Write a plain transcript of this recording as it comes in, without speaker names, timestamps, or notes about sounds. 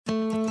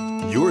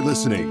You're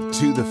listening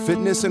to the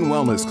Fitness and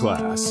Wellness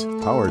Class,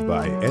 powered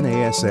by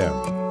NASM.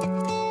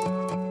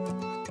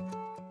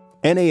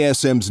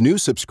 NASM's new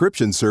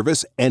subscription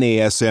service,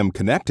 NASM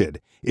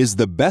Connected, is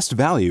the best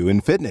value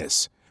in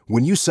fitness.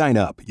 When you sign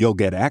up, you'll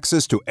get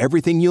access to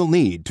everything you'll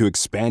need to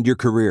expand your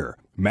career,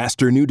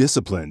 master new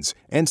disciplines,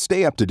 and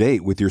stay up to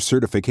date with your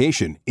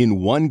certification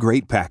in one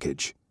great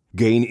package.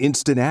 Gain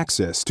instant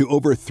access to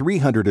over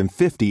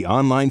 350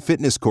 online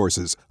fitness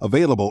courses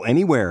available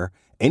anywhere,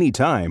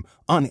 anytime,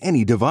 on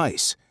any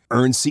device.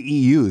 Earn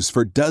CEUs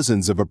for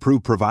dozens of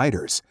approved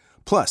providers.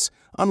 Plus,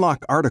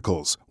 unlock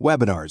articles,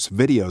 webinars,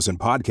 videos, and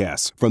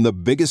podcasts from the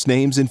biggest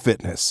names in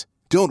fitness.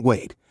 Don't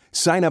wait.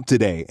 Sign up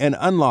today and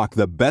unlock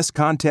the best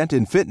content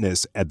in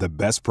fitness at the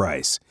best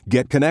price.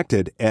 Get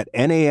connected at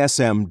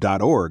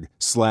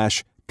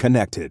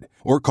nasm.org/connected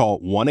or call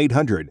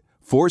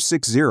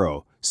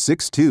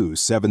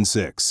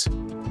 1-800-460-6276.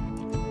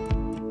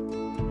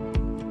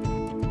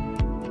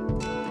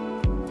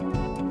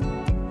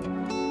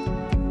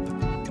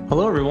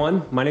 Hello,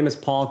 everyone. My name is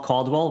Paul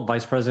Caldwell,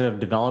 Vice President of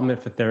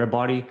Development for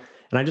Therabody,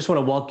 and I just want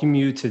to welcome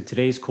you to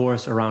today's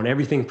course around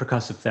everything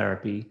percussive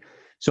therapy.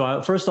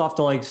 So first off,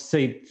 I'd like to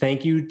say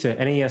thank you to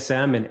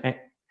NASM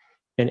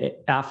and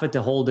AFA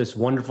to hold this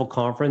wonderful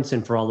conference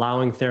and for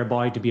allowing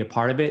Therabody to be a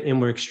part of it. And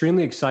we're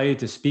extremely excited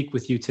to speak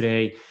with you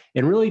today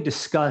and really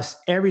discuss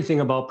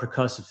everything about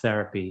percussive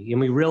therapy. And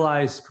we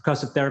realize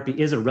percussive therapy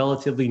is a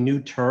relatively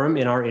new term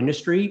in our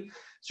industry.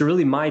 So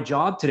really my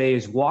job today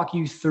is walk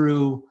you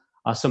through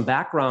some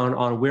background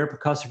on where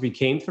percussive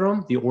came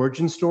from, the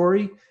origin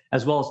story,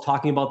 as well as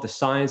talking about the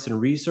science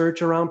and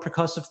research around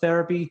percussive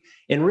therapy,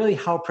 and really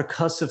how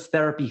percussive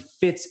therapy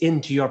fits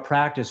into your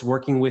practice,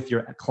 working with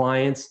your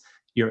clients,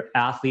 your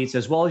athletes,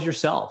 as well as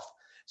yourself.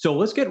 So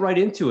let's get right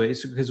into it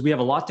because we have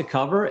a lot to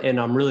cover, and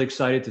I'm really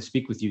excited to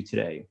speak with you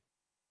today.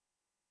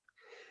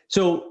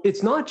 So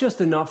it's not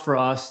just enough for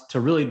us to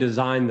really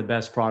design the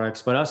best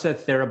products, but us at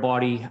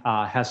Therabody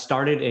has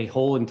started a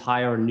whole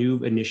entire new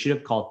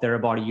initiative called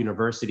Therabody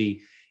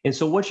University. And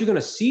so what you're going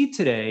to see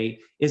today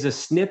is a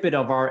snippet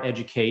of our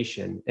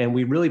education. And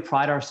we really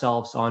pride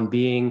ourselves on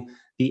being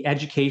the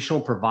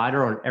educational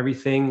provider on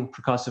everything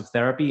percussive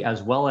therapy,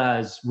 as well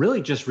as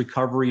really just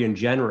recovery in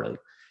general.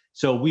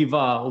 So we've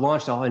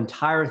launched our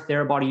entire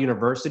Therabody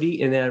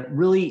University, and then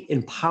really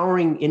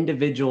empowering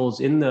individuals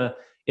in the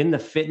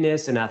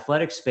fitness and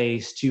athletic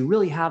space to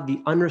really have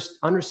the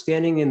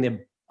understanding and the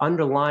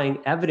underlying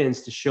evidence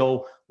to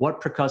show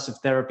what percussive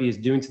therapy is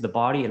doing to the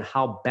body and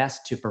how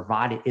best to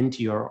provide it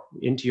into your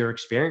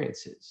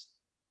experiences.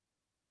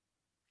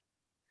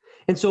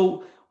 And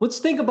so let's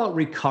think about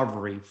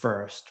recovery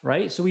first,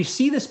 right? So we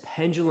see this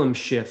pendulum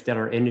shift at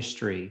our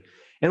industry.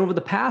 And over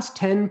the past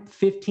 10,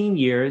 15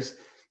 years,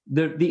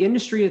 the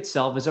industry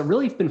itself has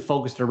really been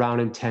focused around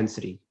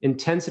intensity.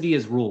 Intensity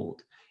is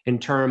ruled. In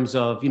terms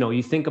of,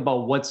 you think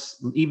about what's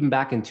even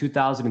back in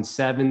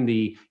 2007,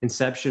 the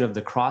inception of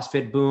the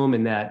CrossFit boom,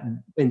 and that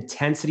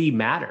intensity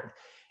mattered.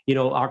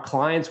 Our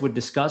clients would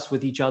discuss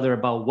with each other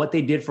about what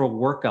they did for a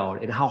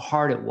workout and how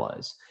hard it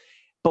was.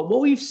 But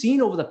what we've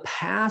seen over the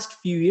past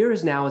few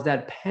years now is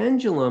that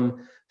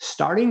pendulum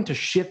starting to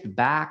shift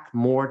back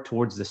more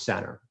towards the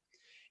center.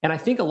 And I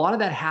think a lot of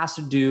that has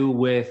to do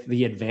with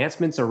the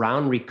advancements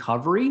around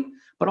recovery,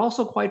 but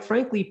also, quite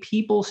frankly,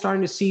 people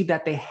starting to see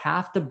that they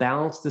have to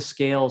balance the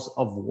scales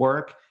of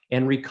work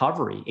and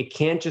recovery. It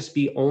can't just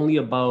be only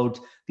about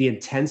the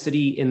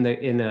intensity in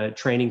a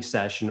training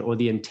session or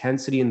the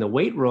intensity in the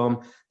weight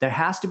room. There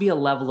has to be a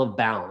level of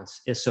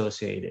balance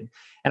associated.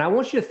 And I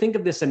want you to think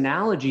of this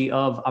analogy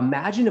of,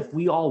 imagine if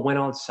we all went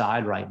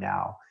outside right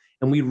now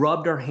and we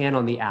rubbed our hand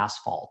on the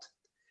asphalt,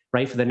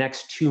 right, for the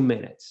next 2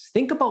 minutes.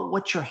 Think about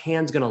what your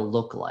hand's going to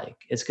look like.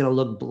 It's going to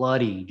look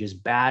bloody,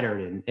 just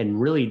battered,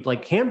 and really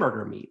like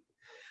hamburger meat.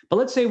 But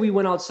let's say we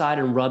went outside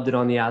and rubbed it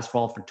on the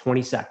asphalt for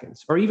 20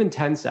 seconds or even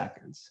 10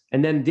 seconds,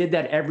 and then did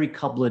that every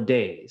couple of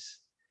days.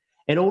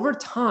 And over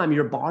time,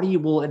 your body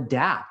will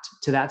adapt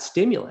to that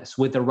stimulus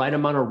with the right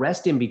amount of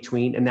rest in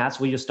between, and that's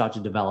where you start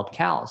to develop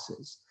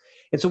calluses.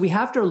 And so we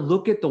have to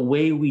look at the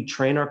way we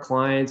train our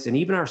clients and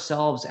even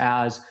ourselves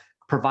as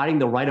providing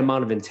the right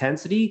amount of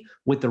intensity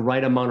with the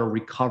right amount of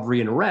recovery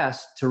and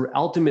rest to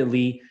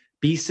ultimately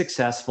be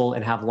successful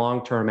and have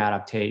long-term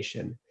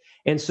adaptation.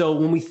 And so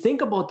when we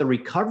think about the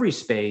recovery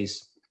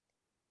space,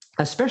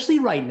 especially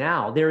right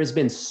now, there has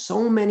been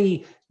so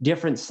many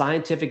different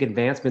scientific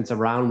advancements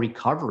around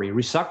recovery.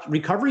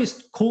 Recovery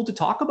is cool to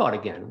talk about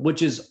again,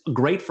 which is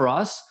great for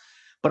us.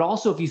 But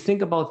also if you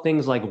think about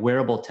things like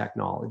wearable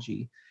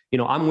technology,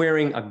 I'm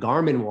wearing a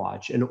Garmin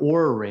watch, an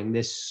Oura Ring,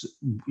 this,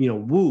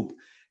 Whoop.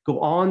 Go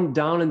on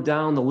down and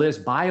down the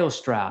list,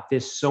 BioStrap.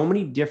 There's so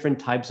many different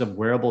types of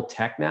wearable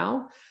tech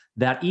now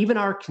that even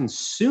our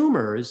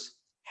consumers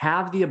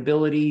have the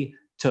ability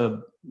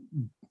to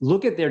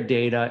look at their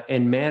data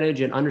and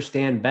manage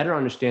and better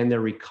understand their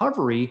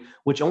recovery,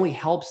 which only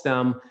helps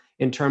them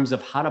in terms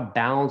of how to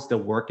balance the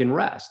work and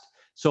rest.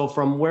 So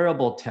from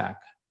wearable tech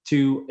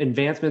to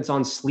advancements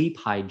on sleep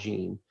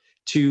hygiene,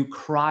 to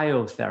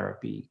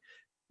cryotherapy,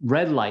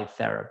 red light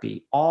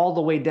therapy, all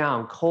the way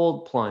down,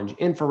 cold plunge,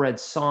 infrared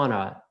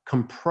sauna,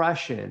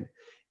 compression,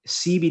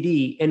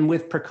 CBD, and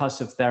with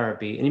percussive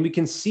therapy. And we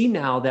can see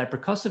now that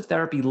percussive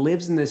therapy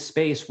lives in this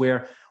space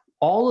where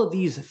all of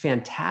these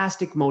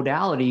fantastic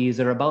modalities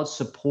that are about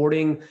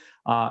supporting,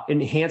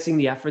 enhancing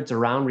the efforts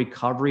around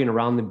recovery and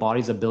around the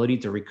body's ability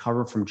to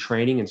recover from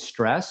training and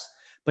stress.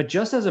 But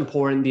just as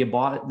important, the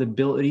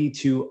ability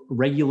to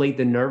regulate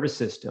the nervous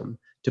system,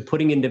 to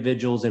putting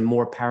individuals in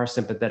more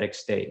parasympathetic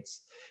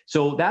states.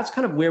 So that's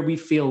kind of where we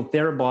feel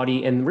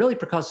Therabody and really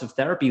percussive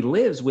therapy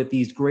lives with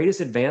these greatest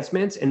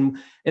advancements. And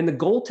the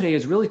goal today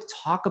is really to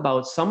talk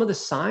about some of the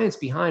science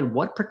behind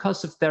what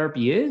percussive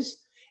therapy is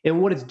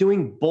and what it's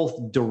doing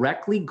both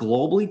directly,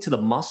 globally to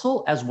the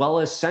muscle, as well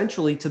as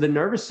centrally to the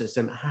nervous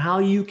system, how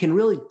you can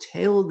really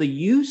tailor the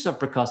use of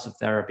percussive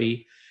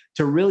therapy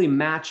to really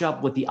match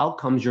up with the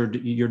outcomes your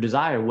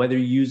desire, whether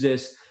you use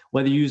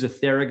a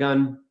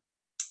Theragun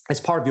as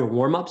part of your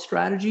warm-up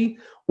strategy,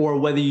 or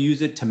whether you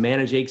use it to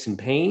manage aches and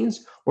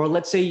pains, or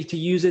let's say to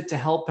use it to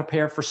help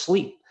prepare for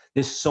sleep.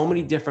 There's so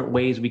many different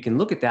ways we can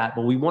look at that,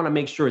 but we want to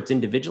make sure it's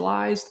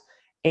individualized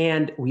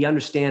and we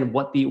understand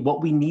what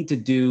we need to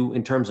do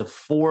in terms of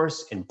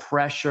force and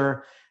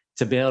pressure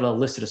to be able to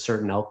elicit a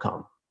certain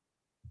outcome.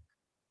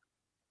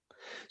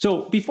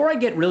 So before I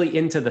get really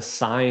into the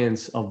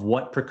science of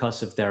what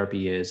percussive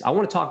therapy is, I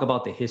want to talk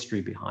about the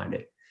history behind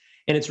it.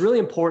 And it's really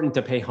important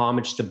to pay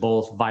homage to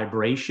both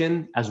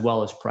vibration as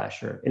well as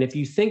pressure. And if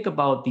you think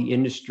about the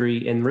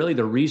industry and really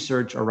the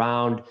research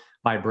around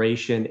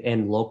vibration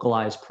and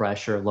localized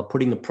pressure,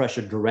 putting the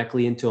pressure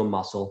directly into a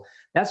muscle,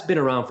 that's been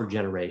around for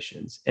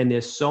generations. And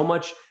there's so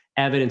much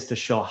evidence to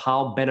show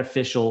how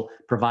beneficial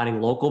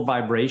providing local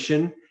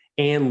vibration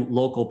and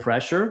local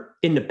pressure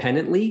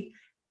independently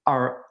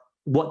are,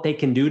 what they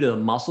can do to the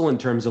muscle in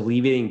terms of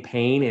alleviating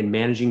pain and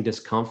managing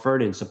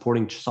discomfort and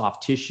supporting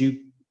soft tissue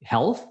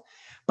health.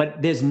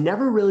 But there's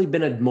never really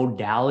been a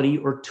modality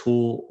or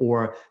tool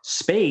or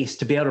space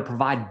to be able to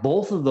provide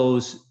both of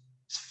those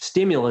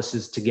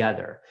stimuluses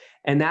together.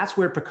 And that's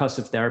where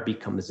percussive therapy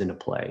comes into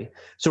play.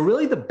 So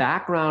really the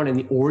background and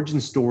the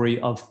origin story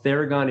of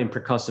Theragun and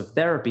percussive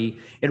therapy,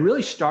 it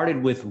really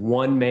started with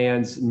one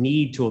man's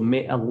need to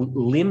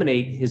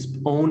eliminate his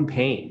own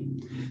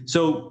pain.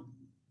 So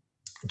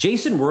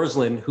Jason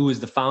Wersland, who is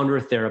the founder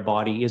of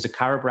Therabody, is a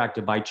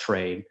chiropractor by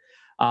trade.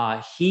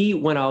 He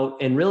went out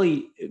and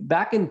really,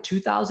 back in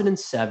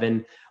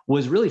 2007,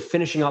 was really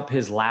finishing up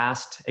his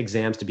last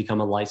exams to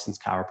become a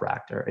licensed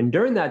chiropractor. And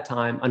during that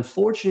time,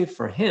 unfortunately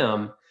for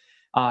him,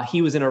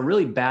 he was in a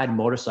really bad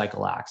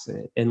motorcycle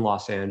accident in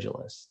Los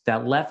Angeles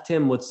that left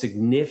him with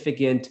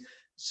significant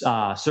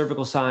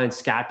cervical spine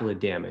scapula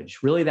damage,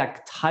 really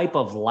that type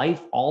of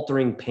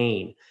life-altering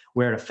pain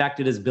where it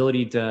affected his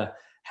ability to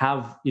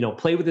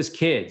play with his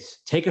kids,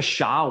 take a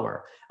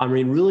shower. I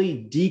mean, really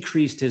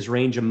decreased his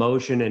range of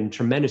motion and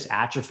tremendous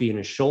atrophy in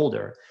his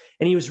shoulder.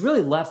 And he was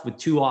really left with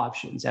two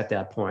options at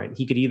that point.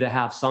 He could either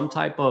have some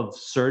type of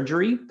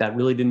surgery that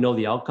really didn't know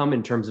the outcome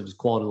in terms of his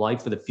quality of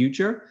life for the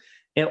future,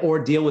 or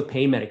deal with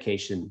pain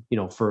medication,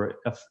 for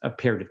a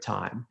period of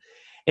time.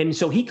 And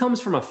so he comes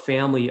from a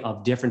family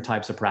of different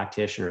types of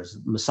practitioners,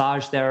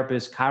 massage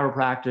therapists,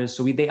 chiropractors.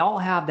 So they all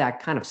have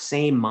that kind of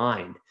same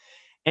mind.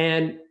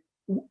 And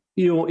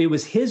it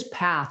was his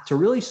path to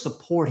really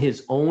support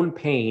his own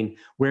pain,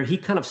 where he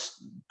kind of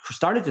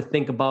started to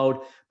think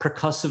about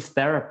percussive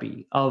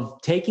therapy,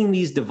 of taking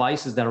these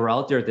devices that were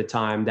out there at the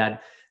time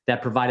that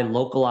provided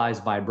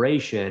localized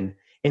vibration,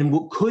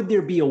 and could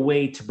there be a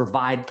way to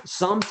provide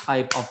some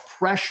type of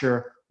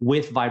pressure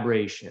with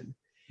vibration?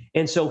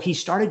 And so he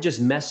started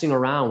just messing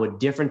around with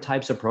different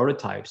types of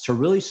prototypes to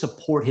really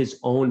support his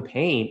own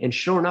pain. And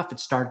sure enough, it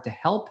started to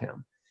help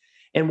him.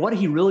 And what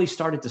he really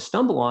started to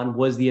stumble on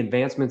was the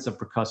advancements of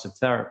percussive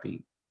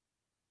therapy.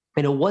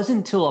 And it wasn't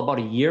until about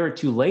a year or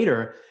two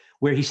later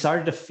where he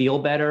started to feel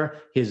better.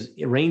 His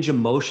range of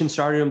motion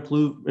started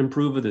to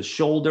improve with his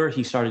shoulder.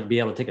 He started to be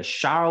able to take a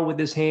shower with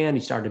his hand.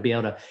 He started to be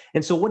able to,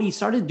 and so what he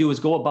started to do is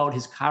go about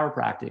his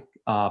chiropractic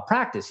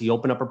practice. He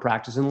opened up a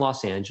practice in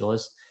Los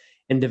Angeles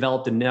and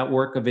developed a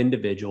network of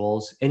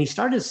individuals. And he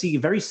started to see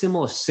very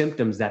similar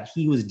symptoms that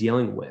he was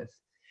dealing with.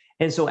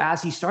 And so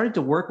as he started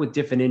to work with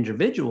different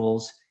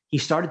individuals, he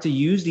started to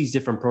use these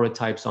different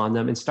prototypes on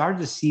them and started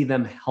to see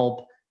them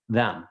help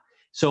them.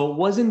 So it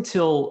wasn't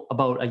until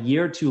about a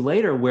year or two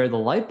later where the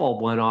light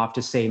bulb went off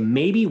to say,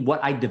 maybe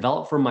what I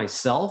developed for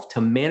myself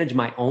to manage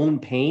my own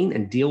pain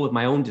and deal with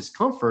my own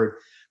discomfort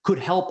could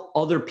help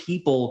other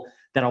people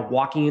that are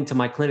walking into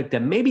my clinic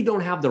that maybe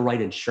don't have the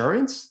right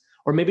insurance,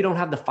 or maybe don't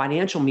have the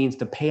financial means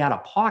to pay out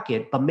of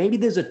pocket, but maybe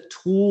there's a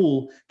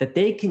tool that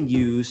they can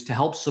use to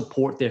help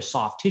support their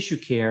soft tissue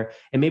care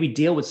and maybe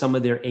deal with some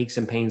of their aches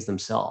and pains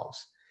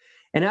themselves.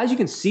 And as you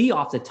can see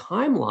off the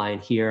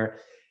timeline here,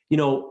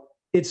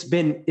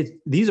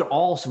 these are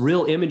all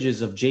real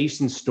images of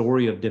Jason's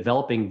story of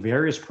developing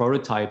various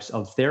prototypes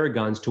of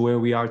Theraguns to where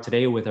we are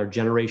today with our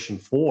Generation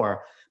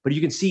 4. But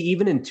you can see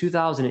even in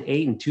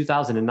 2008 and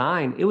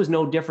 2009, it was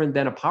no different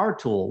than a power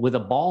tool with a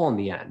ball on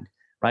the end,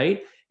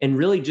 right? And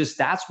really just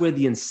that's where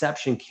the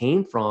inception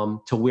came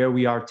from to where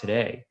we are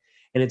today.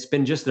 And it's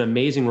been just an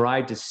amazing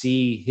ride to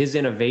see his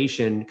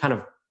innovation kind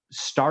of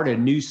start a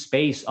new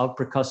space of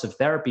percussive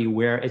therapy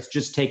where it's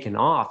just taken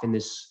off in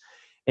this,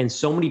 and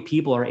so many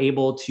people are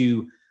able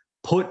to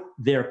put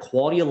their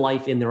quality of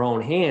life in their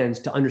own hands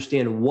to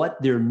understand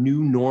what their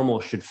new normal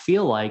should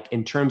feel like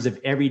in terms of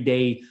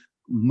everyday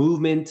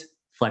movement,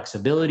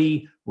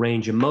 flexibility,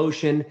 range of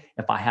motion.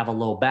 If I have a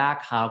low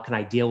back, how can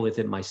I deal with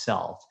it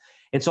myself?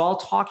 And so I'll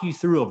talk you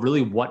through of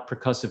really what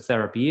percussive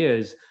therapy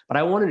is, but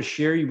I wanted to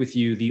share with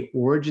you the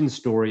origin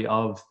story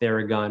of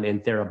Theragun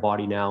and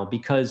Therabody now,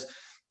 because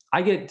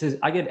I get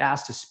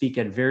asked to speak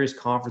at various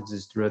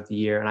conferences throughout the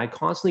year, and I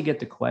constantly get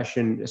the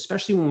question,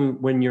 especially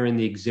when you're in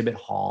the exhibit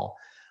hall,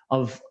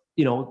 of,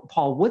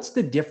 Paul, what's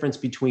the difference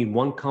between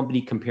one company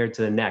compared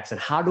to the next,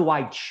 and how do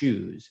I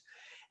choose?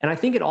 And I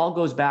think it all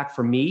goes back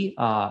for me,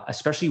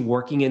 especially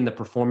working in the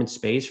performance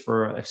space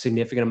for a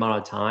significant amount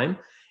of time.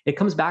 It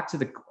comes back to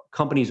the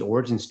company's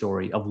origin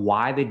story of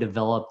why they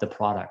developed the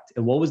product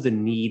and what was the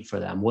need for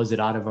them. Was it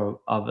out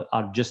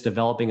of just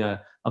developing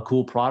a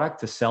cool product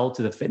to sell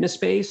to the fitness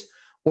space,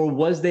 or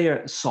was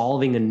they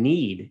solving a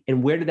need?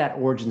 And where did that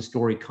origin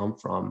story come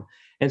from?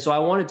 And so I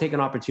want to take an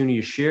opportunity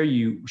to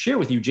share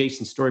with you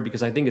Jason's story,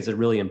 because I think it's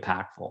really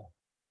impactful.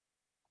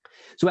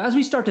 So as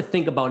we start to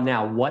think about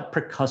now what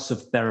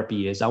percussive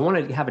therapy is, I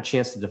want to have a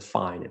chance to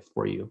define it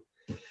for you.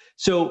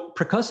 So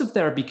percussive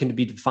therapy can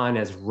be defined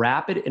as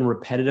rapid and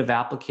repetitive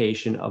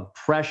application of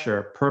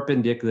pressure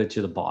perpendicular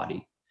to the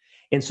body.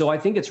 And so I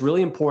think it's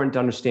really important to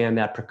understand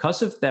that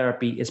percussive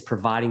therapy is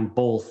providing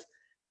both,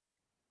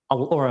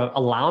 or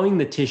allowing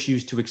the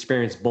tissues to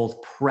experience both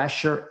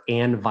pressure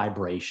and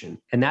vibration.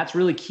 And that's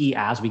really key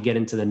as we get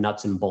into the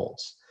nuts and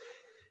bolts.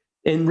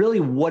 And really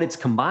what it's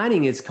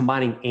combining is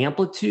combining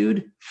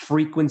amplitude,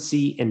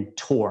 frequency, and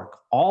torque,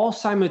 all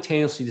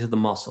simultaneously to the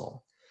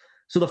muscle.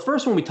 So the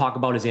first one we talk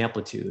about is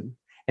amplitude,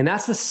 and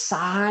that's the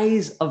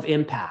size of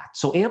impact.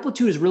 So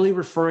amplitude is really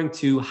referring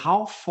to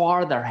how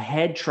far their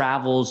head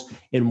travels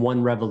in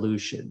one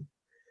revolution.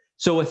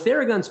 So a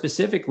Theragun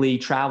specifically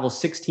travels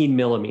 16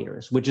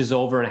 millimeters, which is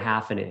over a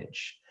half an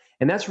inch.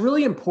 And that's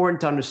really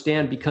important to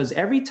understand, because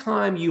every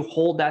time you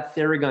hold that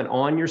Theragun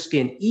on your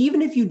skin,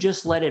 even if you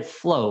just let it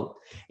float,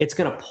 it's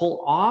going to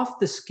pull off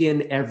the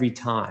skin every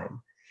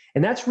time.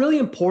 And that's really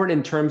important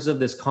in terms of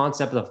this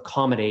concept of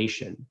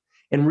accommodation.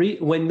 And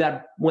when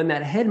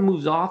that head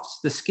moves off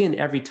the skin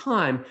every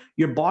time,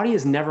 your body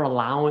is never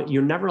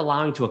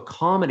allowing to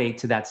accommodate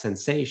to that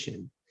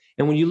sensation.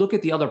 And when you look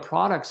at the other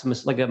products,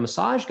 like a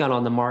massage gun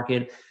on the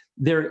market,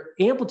 their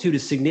amplitude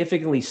is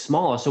significantly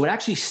smaller. So it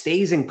actually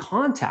stays in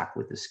contact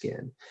with the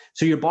skin.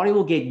 So your body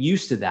will get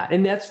used to that.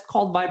 And that's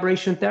called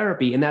vibration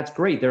therapy. And that's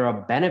great. There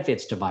are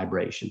benefits to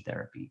vibration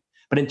therapy.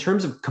 But in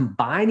terms of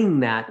combining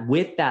that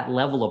with that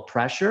level of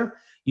pressure,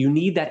 you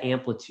need that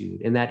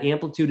amplitude. And that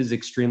amplitude is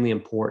extremely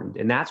important.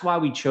 And that's why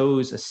we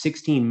chose a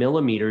 16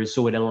 millimeters.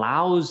 So it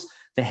allows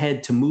the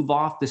head to move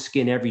off the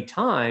skin every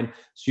time.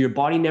 So your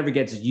body never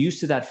gets used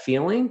to that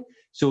feeling.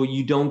 So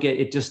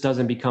it just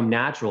doesn't become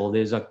natural.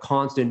 There's a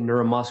constant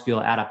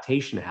neuromuscular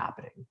adaptation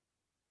happening.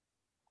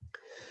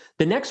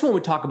 The next one we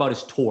talk about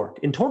is torque.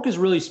 And torque is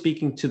really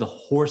speaking to the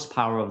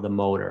horsepower of the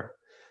motor.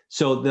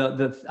 So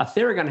a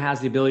Theragun has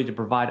the ability to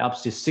provide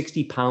up to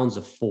 60 pounds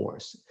of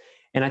force.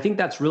 And I think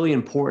that's really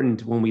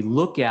important when we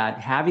look at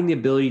having the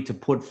ability to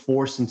put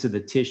force into the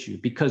tissue,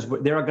 because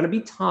there are going to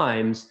be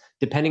times,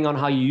 depending on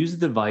how you use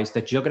the device,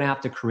 that you're going to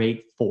have to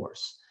create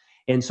force.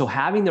 And so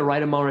having the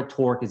right amount of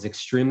torque is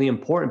extremely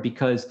important,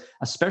 because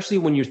especially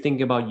when you're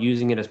thinking about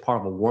using it as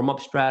part of a warm-up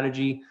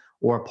strategy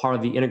or a part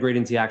of the integrate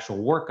into the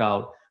actual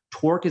workout,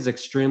 torque is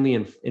extremely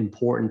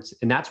important.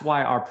 And that's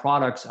why our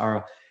products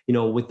are,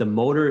 with the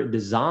motor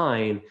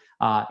design,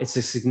 it's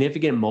a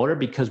significant motor,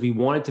 because we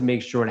wanted to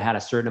make sure it had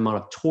a certain amount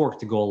of torque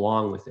to go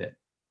along with it.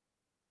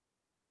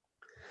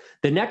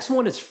 The next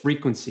one is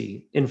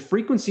frequency. And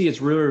frequency is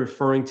really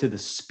referring to the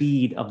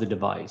speed of the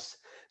device.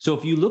 So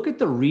if you look at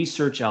the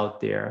research out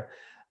there,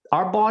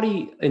 our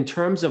body, in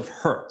terms of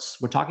hertz,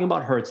 we're talking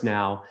about hertz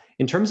now,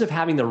 in terms of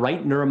having the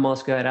right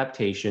neuromuscular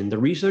adaptation, the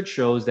research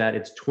shows that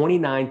it's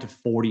 29 to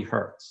 40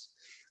 hertz.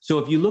 So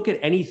if you look at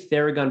any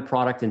Theragun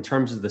product in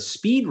terms of the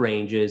speed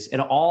ranges, it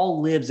all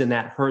lives in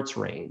that hertz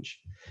range.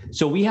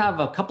 So we have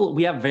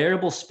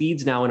variable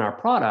speeds now in our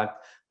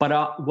product,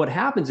 but what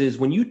happens is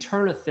when you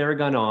turn a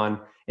Theragun on,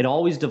 it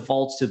always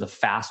defaults to the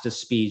fastest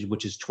speed,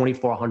 which is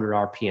 2,400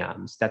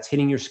 RPMs. That's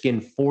hitting your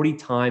skin 40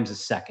 times a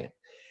second.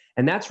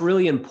 And that's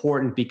really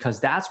important,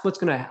 because that's what's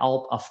going to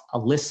help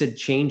elicit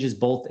changes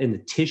both in the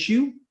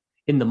tissue,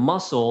 in the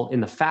muscle, in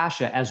the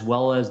fascia, as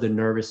well as the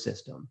nervous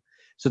system.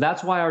 So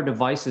that's why our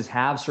devices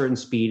have certain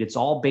speed. It's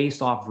all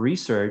based off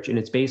research, and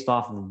it's based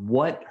off of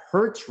what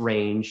hertz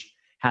range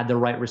had the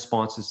right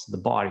responses to the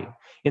body.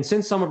 And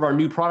since some of our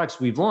new products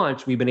we've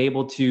launched, we've been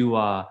able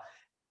to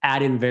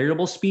add in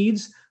variable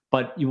speeds.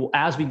 But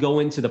as we go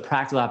into the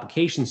practical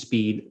application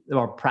speed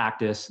or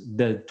practice,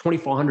 the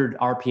 2,400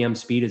 RPM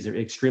speed is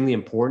extremely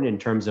important in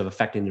terms of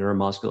affecting the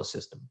neuromuscular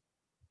system.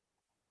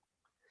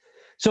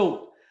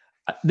 So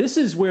This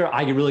is where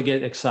I really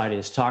get excited,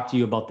 is talk to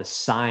you about the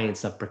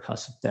science of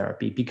percussive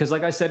therapy, because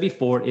like I said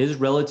before, it is a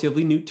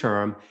relatively new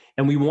term,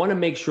 and we want to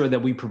make sure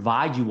that we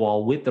provide you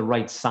all with the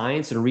right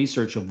science and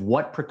research of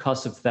what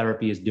percussive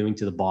therapy is doing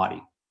to the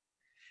body.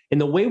 And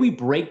the way we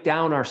break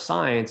down our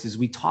science is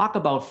we talk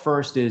about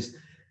first is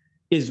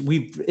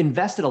we've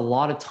invested a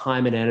lot of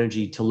time and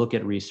energy to look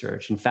at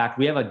research. In fact,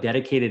 we have a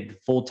dedicated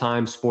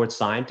full-time sports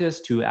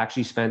scientist who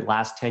actually spent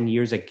last 10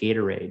 years at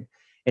Gatorade.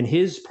 And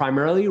his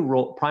primary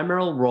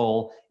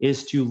role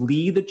is to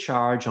lead the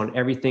charge on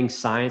everything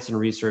science and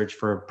research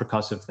for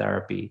percussive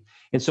therapy.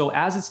 And so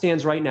as it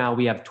stands right now,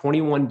 we have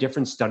 21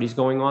 different studies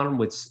going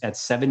on at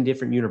 7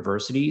 different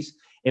universities.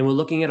 And we're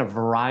looking at a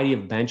variety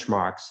of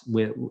benchmarks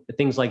with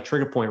things like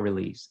trigger point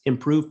release,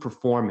 improved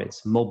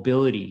performance,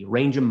 mobility,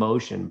 range of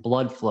motion,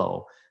 blood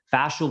flow,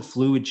 fascial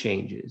fluid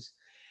changes.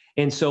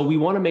 And so we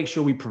want to make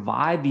sure we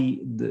provide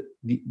the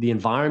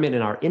environment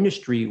in our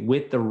industry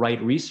with the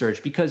right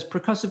research, because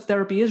percussive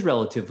therapy is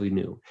relatively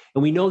new.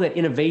 And we know that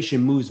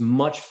innovation moves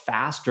much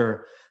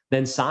faster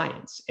than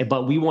science.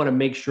 But we want to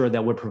make sure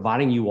that we're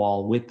providing you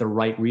all with the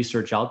right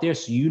research out there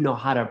so you know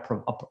how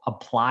to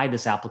apply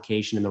this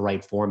application in the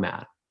right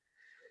format.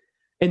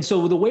 And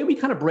so the way we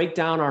kind of break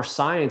down our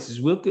science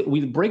is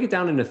we break it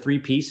down into 3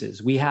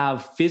 pieces. We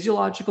have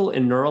physiological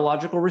and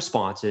neurological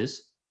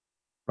responses,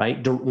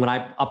 right? When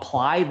I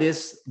apply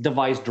this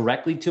device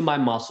directly to my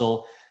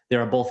muscle,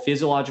 there are both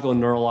physiological and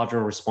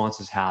neurological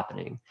responses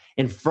happening.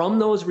 And from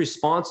those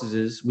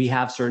responses, we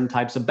have certain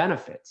types of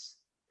benefits.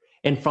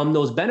 And from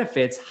those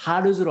benefits,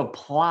 how does it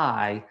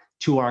apply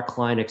to our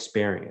client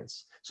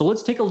experience? So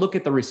let's take a look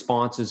at the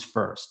responses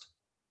first.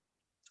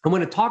 I'm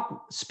going to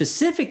talk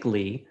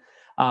specifically.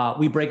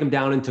 We break them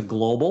down into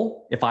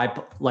global.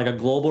 Like a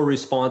global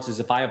response is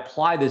if I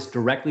apply this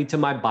directly to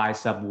my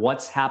bicep,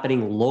 what's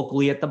happening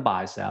locally at the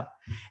bicep,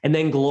 and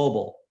then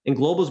global. And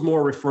global is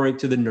more referring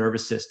to the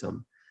nervous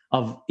system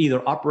of either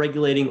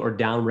upregulating or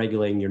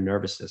downregulating your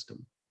nervous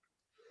system.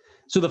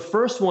 So the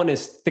first one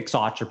is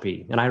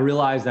thixotropy. And I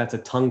realize that's a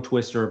tongue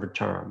twister of a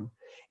term.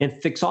 And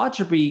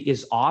thixotropy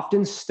is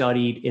often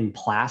studied in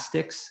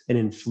plastics and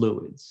in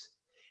fluids.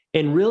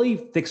 And really,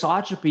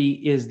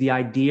 thixotropy is the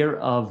idea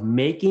of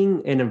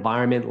making an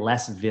environment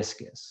less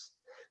viscous.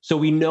 So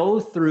we know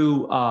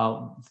through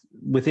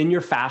within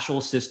your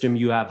fascial system,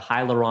 you have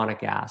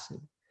hyaluronic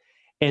acid.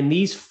 And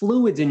these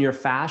fluids in your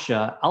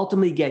fascia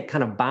ultimately get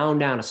kind of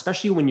bound down,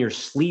 especially when you're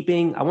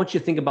sleeping. I want you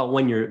to think about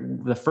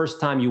when the first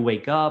time you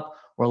wake up,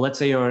 or let's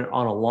say you're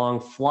on a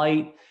long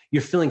flight,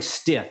 you're feeling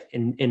stiff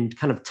and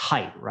kind of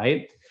tight,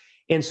 right?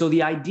 And so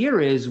the idea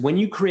is when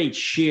you create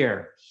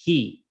shear,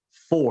 heat,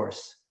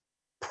 force,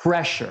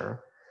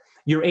 pressure,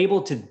 you're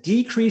able to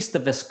decrease the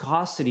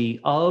viscosity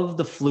of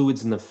the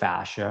fluids in the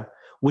fascia,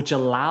 which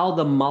allow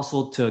the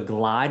muscle to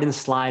glide and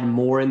slide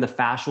more in the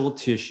fascial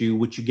tissue,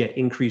 which you get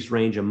increased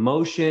range of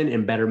motion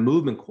and better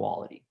movement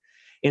quality.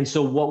 And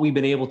so what we've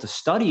been able to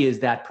study is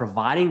that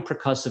providing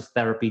percussive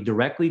therapy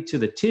directly to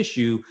the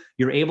tissue,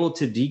 you're able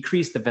to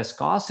decrease the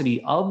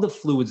viscosity of the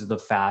fluids of the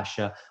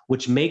fascia,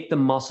 which make the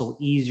muscle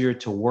easier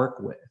to work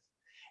with.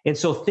 And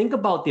so think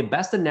about the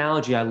best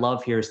analogy I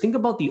love here is think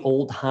about the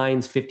old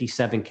Heinz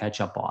 57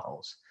 ketchup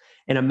bottles.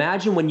 And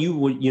imagine when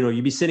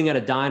you'd be sitting at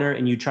a diner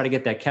and you try to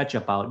get that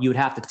ketchup out, you would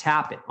have to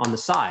tap it on the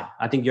side.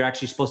 I think you're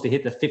actually supposed to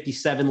hit the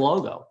 57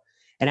 logo.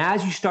 And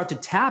as you start to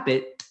tap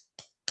it,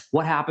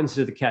 what happens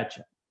to the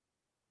ketchup?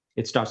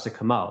 It starts to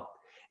come out.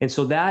 And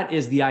so that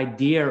is the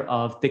idea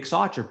of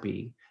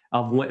thixotropy,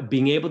 of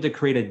being able to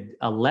create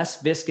a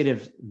less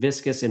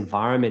viscous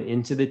environment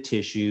into the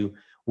tissue,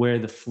 where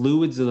the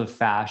fluids of the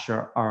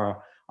fascia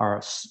are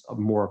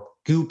more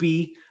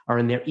goopy,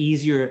 and they're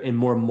easier and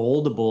more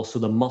moldable, so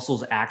the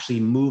muscles actually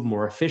move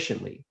more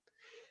efficiently.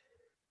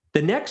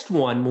 The next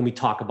one, when we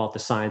talk about the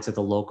science at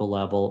the local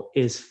level,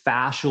 is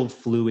fascial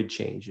fluid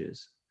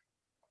changes.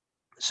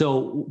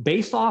 So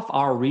based off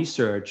our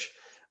research,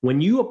 when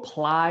you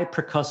apply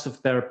percussive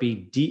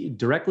therapy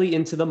directly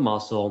into the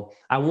muscle,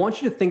 I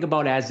want you to think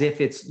about it as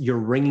if you're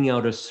wringing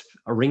out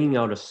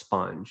a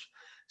sponge.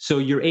 So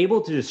you're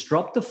able to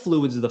disrupt the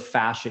fluids of the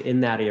fascia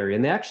in that area.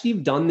 And they actually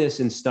have done this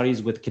in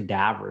studies with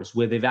cadavers,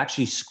 where they've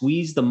actually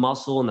squeezed the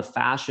muscle and the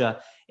fascia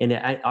and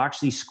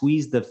actually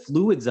squeezed the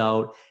fluids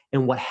out.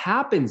 And what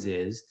happens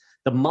is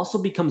the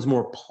muscle becomes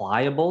more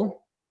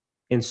pliable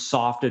and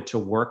softer to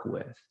work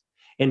with.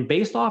 And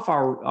based off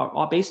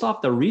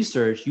the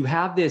research, you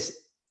have this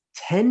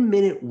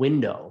 10-minute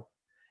window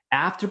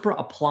after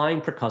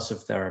applying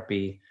percussive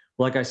therapy.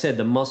 Like I said,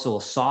 the muscle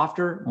is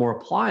softer, more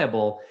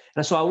pliable.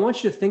 And so I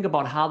want you to think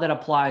about how that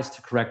applies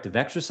to corrective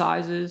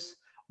exercises,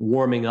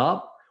 warming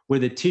up, where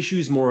the tissue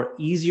is more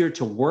easier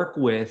to work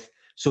with.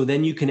 So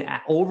then you can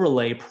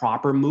overlay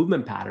proper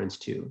movement patterns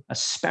too,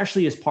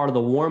 especially as part of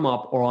the warm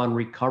up or on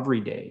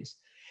recovery days.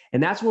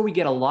 And that's where we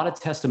get a lot of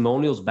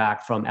testimonials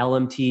back from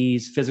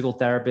LMTs, physical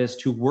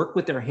therapists who work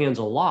with their hands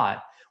a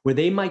lot, where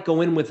they might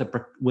go in with a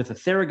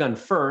Theragun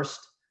first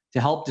to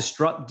help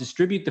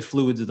distribute the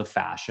fluids of the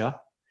fascia,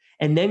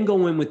 and then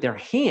go in with their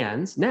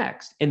hands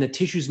next, and the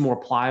tissue is more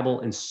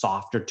pliable and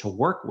softer to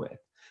work with.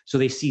 So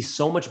they see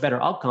so much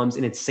better outcomes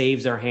and it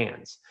saves their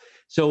hands.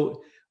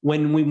 So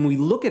when we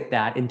look at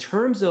that in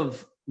terms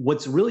of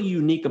what's really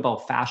unique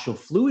about fascial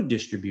fluid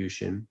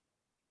distribution,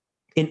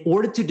 in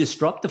order to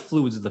disrupt the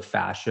fluids of the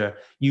fascia,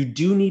 you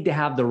do need to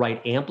have the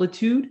right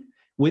amplitude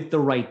with the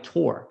right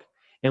torque.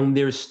 And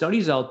there's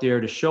studies out there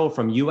to show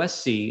from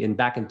USC and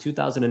back in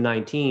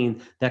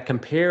 2019 that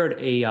compared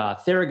a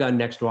Theragun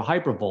next to a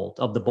Hypervolt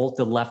of the both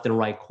the left and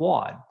right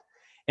quad.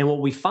 And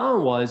what we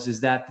found is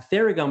that the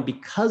Theragun,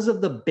 because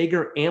of the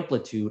bigger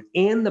amplitude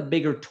and the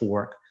bigger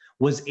torque,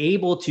 was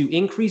able to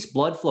increase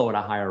blood flow at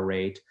a higher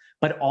rate,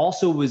 but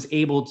also was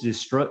able to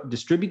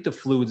distribute the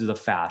fluids of the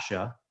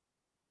fascia,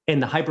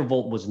 and the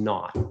Hypervolt was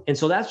not. And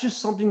so that's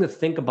just something to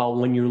think about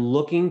when you're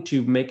looking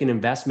to make an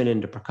investment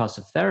into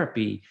percussive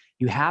therapy.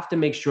 You have to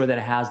make sure that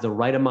it has the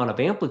right amount of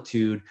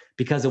amplitude,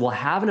 because it will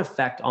have an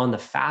effect on the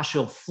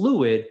fascial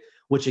fluid,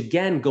 which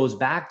again goes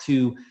back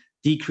to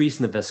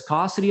decreasing the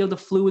viscosity of the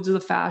fluids of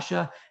the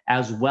fascia,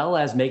 as well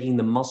as making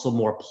the muscle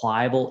more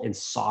pliable and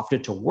softer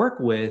to work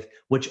with,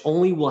 which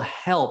only will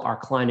help our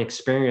client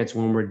experience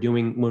when we're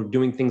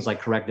doing things like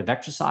corrective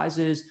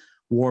exercises,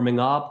 warming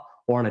up,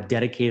 or on a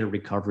dedicated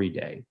recovery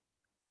day.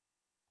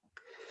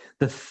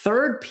 The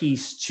third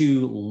piece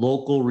to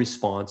local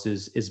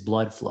responses is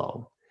blood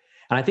flow.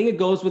 And I think it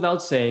goes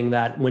without saying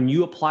that when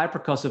you apply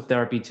percussive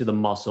therapy to the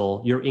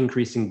muscle, you're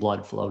increasing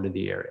blood flow to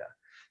the area.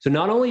 So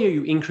not only are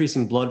you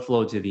increasing blood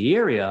flow to the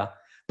area,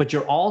 but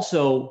you're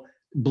also,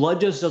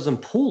 blood just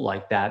doesn't pool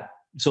like that.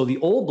 So the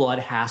old blood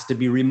has to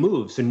be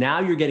removed. So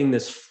now you're getting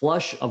this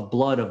flush of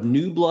blood, of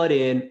new blood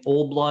in,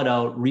 old blood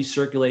out,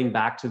 recirculating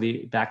back to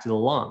the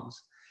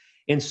lungs.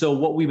 And so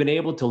what we've been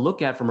able to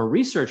look at from a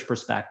research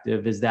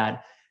perspective is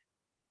that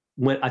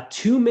when a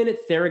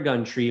 2-minute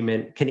Theragun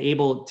treatment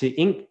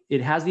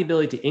it has the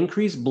ability to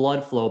increase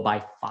blood flow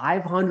by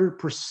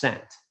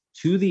 500%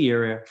 to the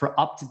area for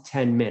up to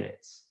 10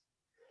 minutes.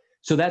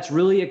 So that's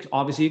really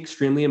obviously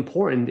extremely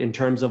important in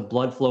terms of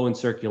blood flow and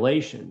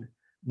circulation.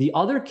 The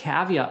other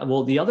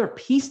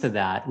piece to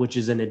that, which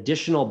is an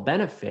additional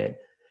benefit,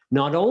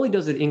 not only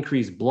does it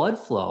increase blood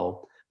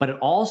flow, but it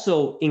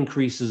also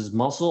increases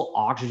muscle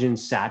oxygen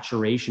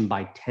saturation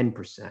by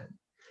 10%.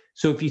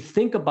 So if you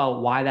think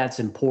about why that's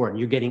important,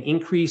 you're getting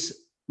increased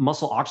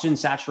muscle oxygen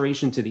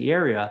saturation to the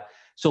area.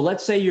 So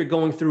let's say you're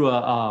going through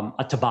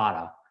a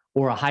Tabata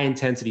or a high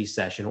intensity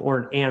session or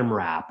an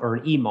AMRAP or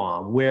an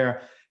EMOM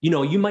where,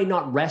 you might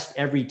not rest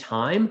every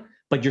time,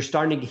 but you're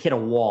starting to hit a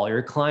wall,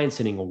 your client's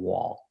hitting a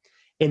wall.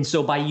 And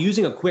so by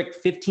using a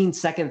quick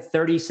 15-second,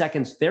 30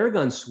 seconds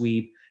Theragun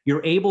sweep,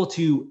 you're able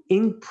to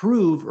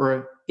improve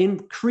or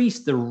increase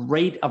the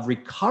rate of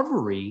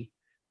recovery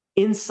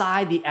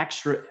inside the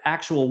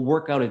actual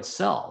workout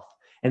itself.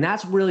 And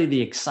that's really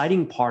the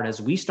exciting part as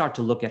we start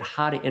to look at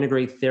how to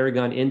integrate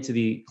Theragun into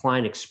the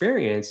client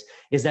experience,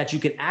 is that you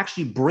can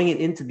actually bring it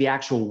into the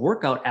actual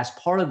workout as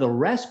part of the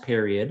rest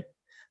period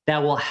that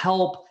will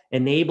help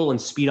enable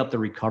and speed up the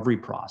recovery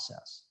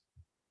process.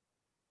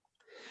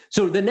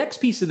 So the next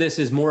piece of this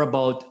is more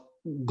about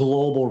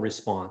global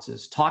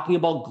responses, talking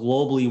about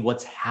globally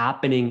what's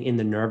happening in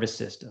the nervous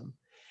system.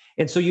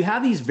 And so you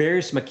have these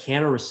various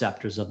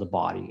mechanoreceptors of the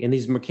body, and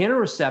these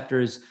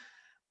mechanoreceptors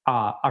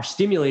are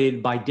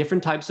stimulated by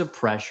different types of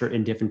pressure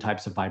and different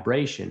types of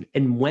vibration.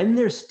 And when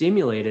they're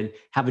stimulated,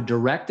 have a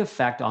direct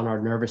effect on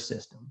our nervous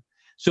system.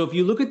 So if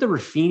you look at the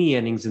Ruffini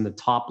endings in the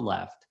top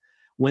left,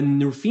 when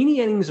the Ruffini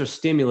endings are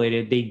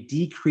stimulated, they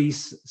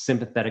decrease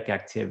sympathetic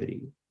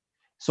activity.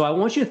 So I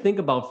want you to think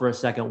about for a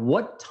second,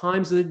 what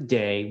times of the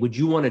day would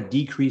you want to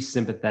decrease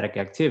sympathetic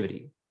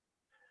activity?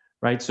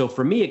 Right? So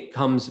for me, it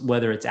comes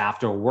whether it's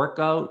after a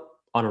workout,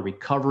 on a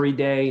recovery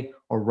day,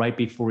 or right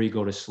before you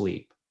go to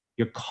sleep.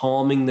 You're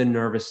calming the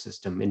nervous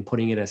system and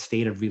putting it in a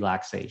state of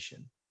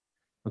relaxation.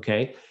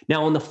 Okay.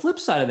 Now, on the flip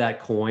side of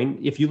that coin,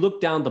 if you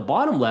look down the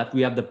bottom left,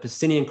 we have the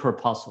Pacinian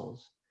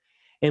corpuscles.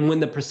 And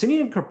when the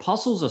Pacinian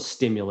corpuscles are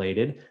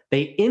stimulated,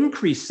 they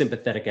increase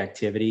sympathetic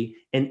activity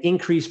and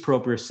increase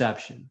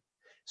proprioception.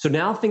 So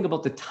now think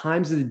about the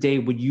times of the day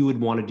when you would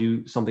want to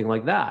do something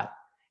like that.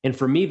 And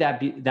for me,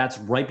 that's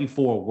right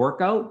before a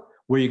workout,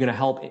 where you're going to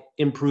help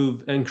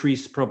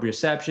increase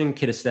proprioception,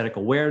 kinesthetic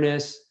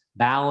awareness,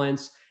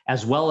 balance,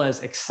 as well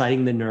as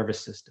exciting the nervous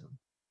system.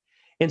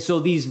 And so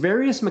these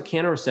various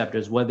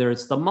mechanoreceptors, whether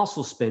it's the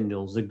muscle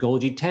spindles, the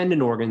Golgi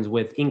tendon organs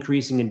with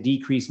increasing and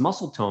decreased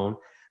muscle tone,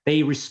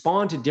 they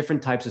respond to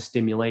different types of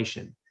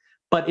stimulation.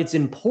 But it's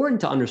important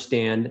to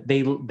understand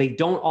they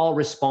don't all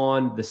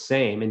respond the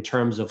same in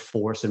terms of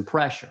force and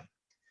pressure.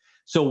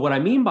 So what I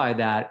mean by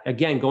that,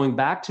 again, going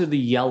back to the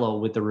yellow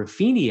with the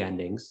Ruffini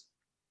endings,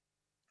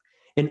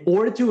 in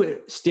order to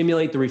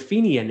stimulate the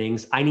Ruffini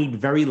endings, I need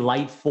very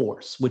light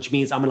force, which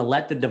means I'm going to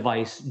let the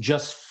device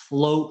just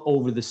float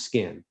over the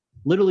skin,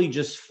 literally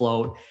just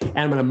float. And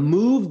I'm going to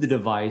move the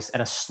device at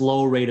a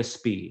slow rate of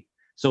speed.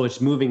 So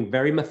it's moving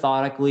very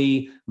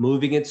methodically,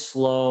 moving it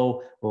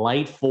slow,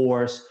 light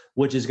force,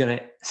 which is going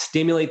to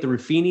stimulate the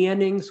Ruffini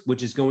endings,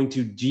 which is going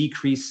to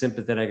decrease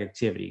sympathetic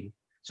activity.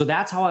 So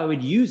that's how I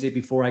would use it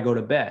before I go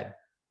to bed.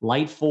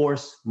 Light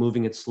force,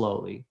 moving it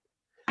slowly.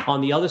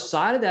 On the other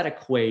side of that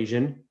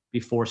equation,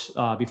 before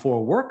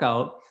a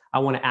workout, I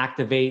want to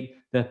activate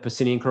the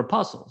posterior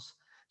corpuscles.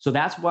 So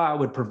that's why I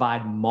would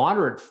provide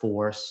moderate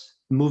force,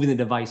 moving the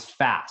device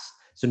fast.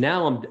 So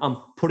now I'm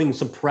putting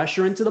some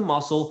pressure into the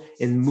muscle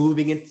and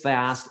moving it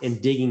fast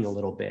and digging a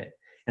little bit.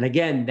 And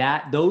again,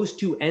 those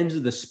two ends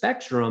of the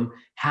spectrum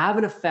have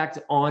an effect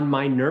on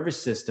my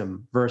nervous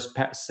system versus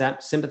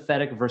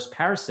sympathetic versus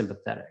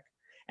parasympathetic.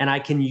 And I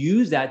can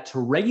use that to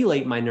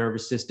regulate my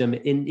nervous system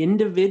and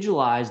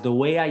individualize the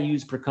way I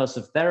use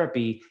percussive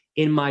therapy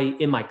in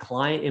my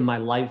client, in my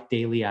life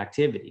daily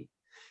activity.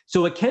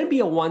 So it can be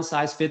a one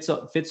size fits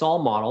all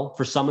model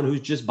for someone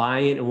who's just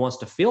buying it and wants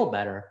to feel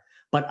better.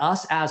 But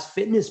us as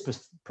fitness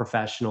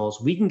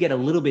professionals, we can get a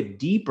little bit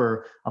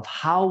deeper of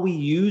how we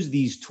use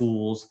these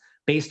tools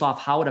based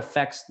off how it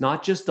affects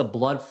not just the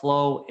blood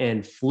flow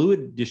and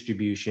fluid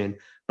distribution,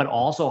 but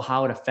also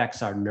how it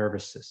affects our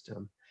nervous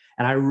system.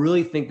 And I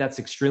really think that's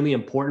an extremely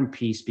important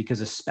piece,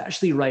 because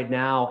especially right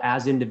now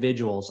as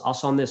individuals,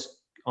 us on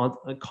this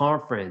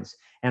conference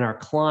and our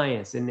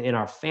clients and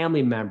our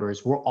family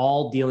members, we're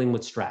all dealing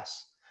with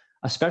stress,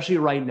 especially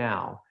right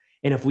now.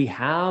 And if we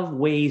have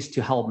ways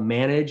to help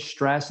manage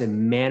stress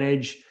and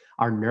manage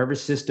our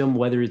nervous system,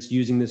 whether it's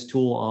using this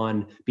tool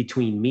on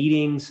between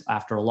meetings,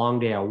 after a long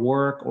day at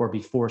work, or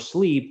before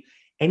sleep,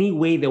 any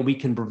way that we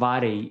can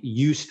provide a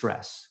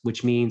eustress,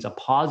 which means a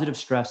positive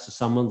stress to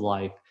someone's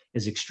life,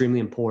 is extremely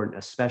important,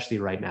 especially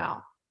right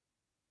now.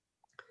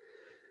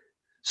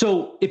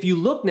 So if you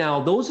look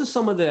now, those are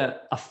some of the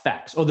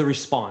effects or the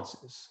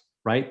responses,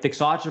 right?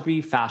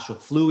 Thixotropy, fascial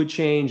fluid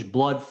change,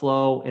 blood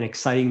flow, and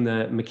exciting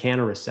the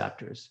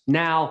mechanoreceptors.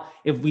 Now,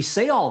 if we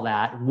say all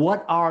that,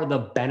 what are the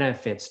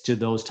benefits to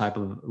those type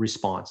of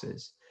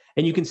responses?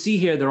 And you can see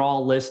here, they're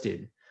all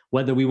listed.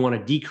 Whether we want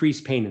to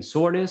decrease pain and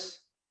soreness,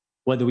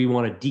 whether we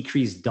want to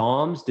decrease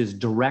DOMS, there's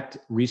direct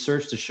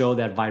research to show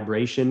that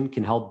vibration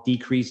can help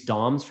decrease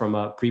DOMS from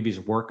a previous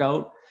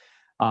workout.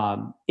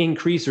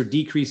 Increase or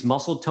decrease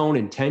muscle tone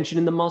and tension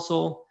in the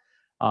muscle,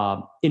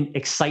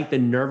 excite the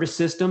nervous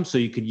system. So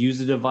you could use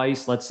the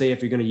device, let's say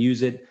if you're going to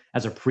use it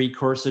as a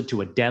precursor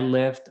to a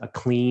deadlift, a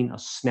clean, a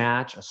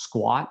snatch, a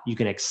squat, you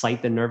can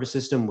excite the nervous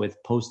system with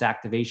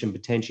post-activation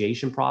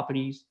potentiation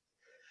properties.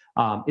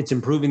 It's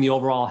improving the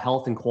overall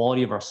health and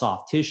quality of our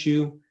soft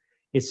tissue.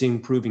 It's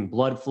improving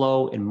blood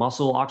flow and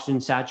muscle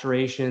oxygen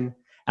saturation.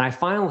 And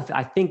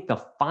I think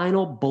the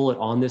final bullet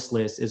on this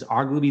list is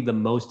arguably the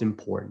most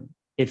important.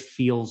 It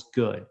feels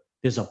good.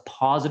 There's a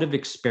positive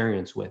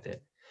experience with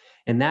it.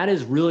 And that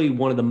is really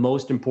one of the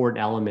most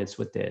important elements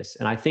with this.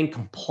 And I think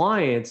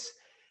compliance,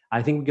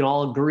 I think we can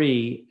all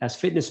agree as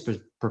fitness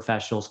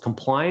professionals,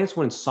 compliance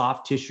when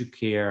soft tissue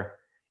care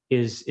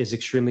is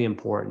extremely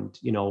important.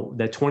 You know,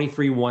 that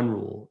 23-1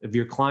 rule. If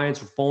your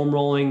clients are foam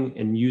rolling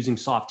and using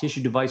soft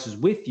tissue devices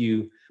with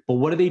you, but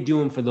what are they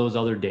doing for those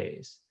other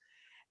days?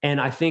 And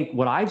I think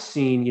what I've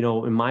seen, you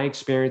know, in my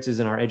experiences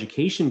in our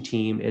education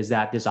team is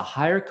that there's a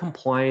higher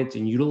compliance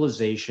and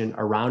utilization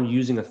around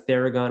using a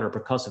Theragun or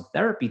percussive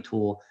therapy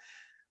tool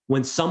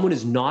when someone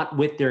is not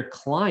with their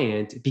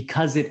client,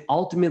 because it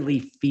ultimately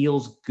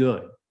feels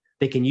good.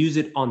 They can use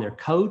it on their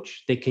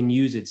couch. They can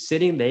use it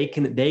sitting. They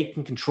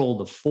can control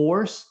the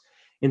force.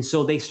 And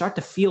so they start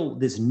to feel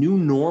this new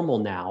normal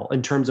now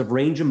in terms of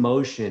range of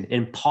motion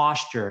and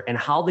posture and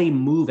how they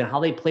move and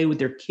how they play with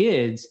their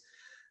kids,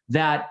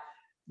 that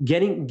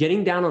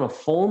getting down on a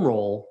foam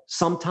roll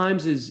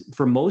sometimes is,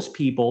 for most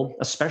people,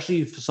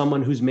 especially for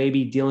someone who's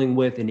maybe dealing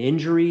with an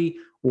injury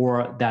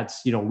or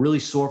that's, you know, really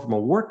sore from a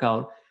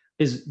workout,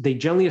 is they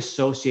generally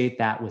associate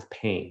that with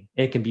pain.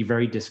 It can be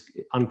very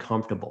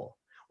uncomfortable.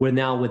 Where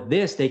now with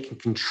this, they can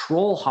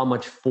control how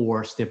much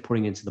force they're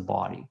putting into the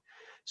body.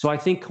 So I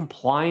think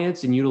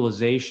compliance and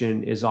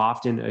utilization is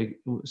often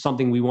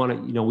something we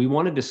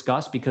want to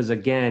discuss, because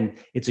again,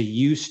 it's a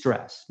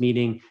eustress,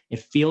 meaning it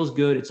feels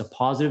good. It's a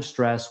positive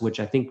stress,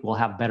 which I think will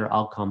have better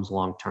outcomes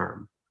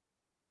long-term.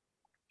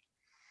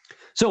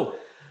 So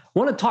I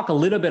want to talk a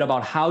little bit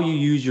about how you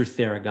use your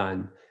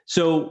Theragun.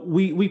 So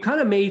we kind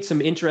of made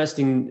some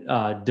interesting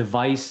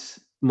device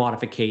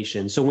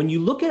modifications. So when you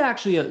look at a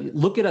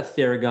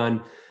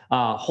Theragun,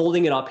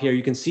 holding it up here,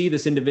 you can see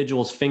this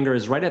individual's finger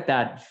is right at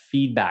that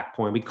feedback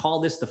point. We call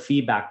this the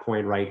feedback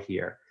point right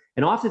here.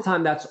 And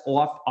oftentimes that's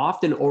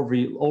often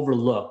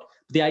overlooked.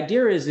 The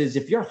idea is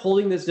if you're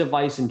holding this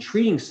device and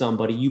treating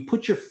somebody, you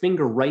put your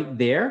finger right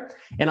there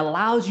and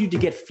allows you to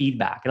get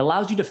feedback. It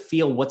allows you to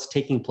feel what's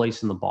taking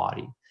place in the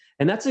body.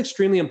 And that's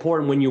extremely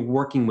important when you're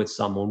working with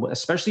someone,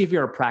 especially if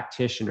you're a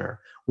practitioner,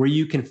 where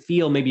you can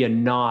feel maybe a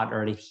knot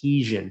or an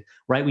adhesion,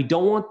 right? We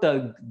don't want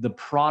the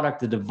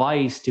product, the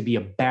device, to be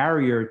a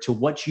barrier to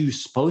what you're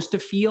supposed to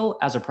feel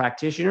as a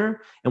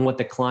practitioner and what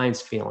the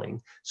client's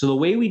feeling. So the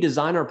way we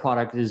design our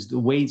product is the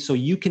way so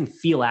you can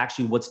feel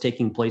actually what's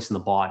taking place in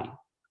the body.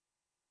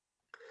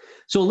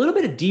 So a little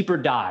bit of deeper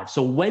dive.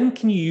 So when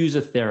can you use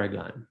a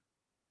Theragun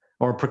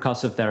or a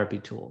percussive therapy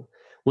tool?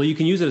 Well, you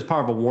can use it as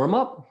part of a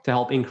warm-up to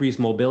help increase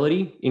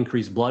mobility,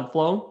 increase blood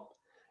flow.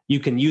 You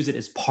can use it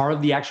as part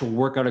of the actual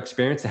workout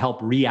experience to help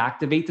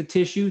reactivate the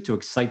tissue, to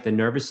excite the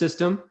nervous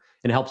system,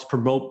 and it helps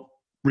promote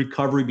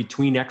recovery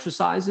between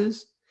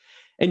exercises.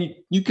 And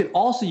you can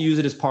also use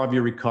it as part of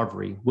your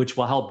recovery, which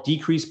will help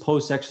decrease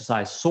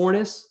post-exercise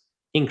soreness,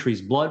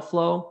 increase blood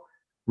flow,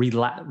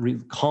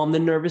 calm the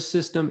nervous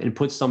system, and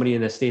put somebody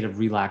in a state of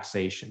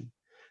relaxation.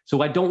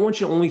 So I don't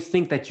want you to only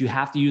think that you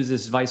have to use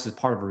this device as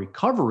part of a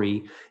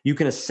recovery. You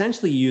can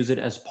essentially use it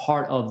as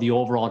part of the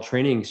overall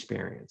training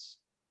experience.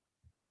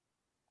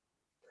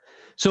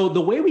 So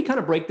the way we kind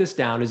of break this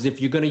down is if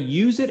you're going to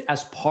use it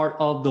as part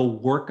of the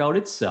workout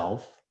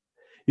itself,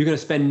 you're going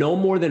to spend no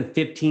more than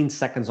 15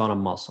 seconds on a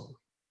muscle.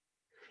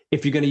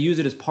 If you're going to use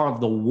it as part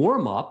of the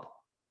warm-up,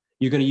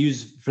 you're going to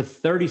use for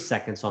 30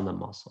 seconds on the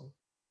muscle.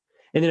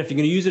 And then if you're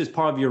going to use it as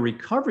part of your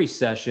recovery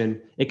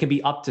session, it can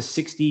be up to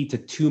 60 to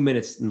 2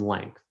 minutes in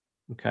length,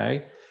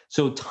 okay?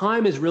 So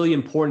time is really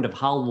important of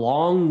how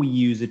long we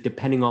use it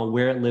depending on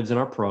where it lives in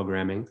our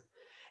programming.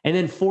 And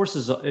then force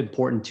is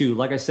important too.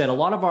 Like I said, a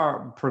lot of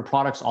our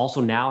products also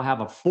now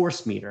have a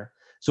force meter.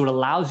 So it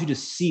allows you to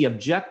see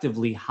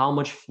objectively how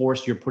much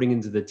force you're putting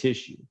into the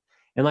tissue.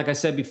 And like I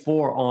said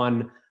before,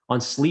 on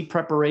sleep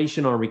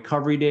preparation, on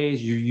recovery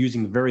days, you're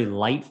using very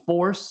light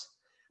force.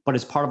 But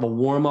as part of a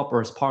warm-up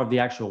or as part of the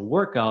actual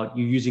workout,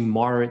 you're using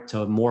moderate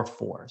to more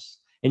force.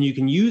 And you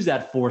can use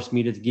that force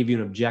meter to give you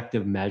an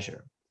objective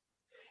measure.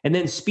 And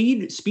then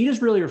speed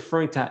is really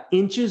referring to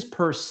inches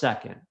per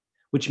second,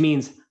 which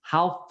means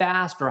how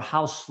fast or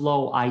how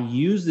slow I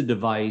use the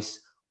device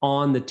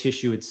on the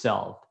tissue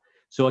itself.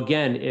 So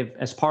again, if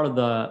as part of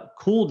the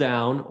cool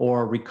down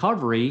or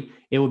recovery,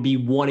 it would be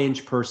 1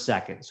 inch per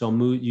second. So I'm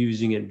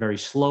using it very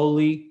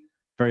slowly,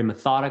 very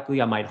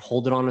methodically. I might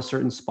hold it on a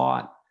certain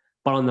spot.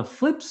 But on the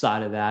flip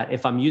side of that,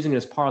 if I'm using it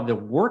as part of the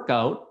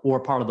workout or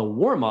part of the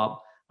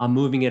warm-up, I'm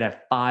moving it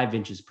at 5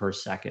 inches per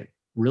second,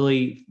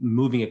 really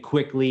moving it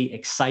quickly,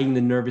 exciting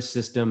the nervous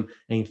system,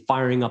 and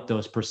firing up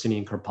those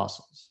proscenium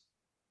corpuscles.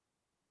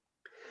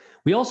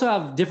 We also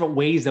have different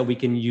ways that we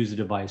can use the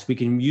device. We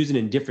can use it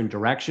in different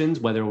directions,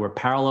 whether we're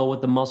parallel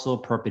with the muscle,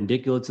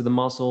 perpendicular to the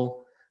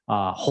muscle,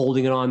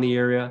 holding it on the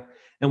area.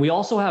 And we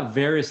also have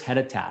various head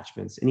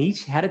attachments, and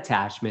each head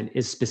attachment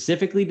is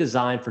specifically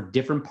designed for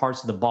different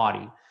parts of the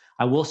body.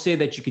 I will say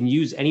that you can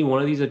use any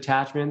one of these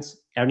attachments.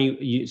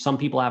 Some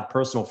people have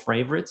personal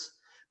favorites,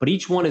 but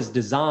each one is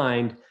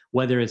designed,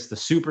 whether it's the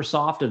super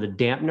soft or the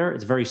dampener,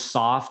 it's very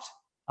soft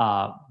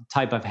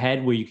type of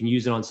head where you can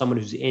use it on someone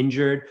who's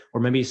injured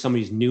or maybe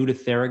somebody who's new to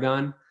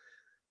Theragun.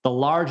 The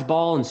large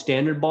ball and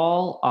standard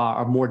ball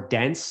are more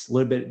dense, a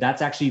little bit.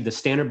 That's actually the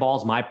standard ball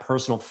is my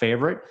personal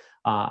favorite.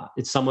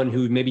 It's someone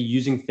who may be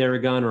using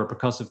Theragun or a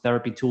percussive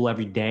therapy tool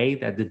every day,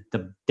 that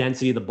the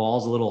density of the ball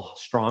is a little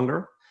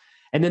stronger.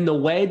 And then the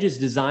wedge is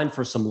designed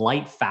for some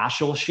light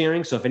fascial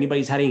shearing. So if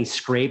anybody's had any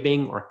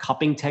scraping or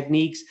cupping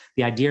techniques,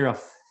 the idea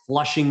of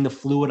flushing the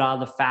fluid out of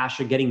the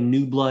fascia, getting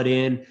new blood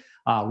in,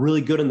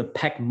 really good in the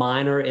pec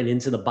minor and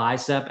into the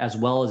bicep, as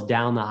well as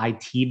down the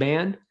IT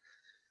band.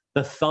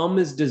 The thumb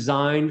is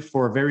designed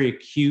for very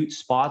acute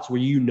spots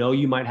where you know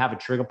you might have a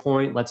trigger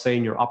point, let's say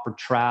in your upper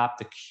trap,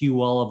 the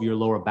QL of your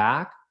lower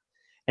back.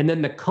 And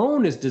then the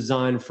cone is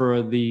designed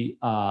for the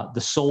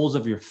soles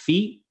of your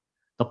feet,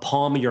 the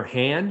palm of your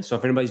hand. So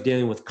if anybody's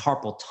dealing with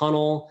carpal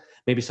tunnel,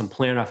 maybe some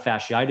plantar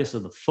fasciitis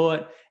of the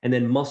foot, and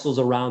then muscles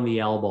around the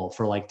elbow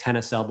for like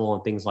tennis elbow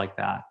and things like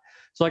that.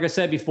 So like I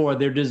said before,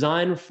 they're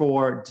designed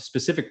for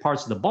specific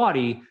parts of the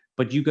body,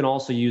 but you can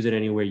also use it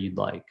anywhere you'd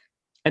like.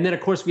 And then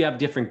of course we have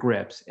different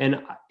grips.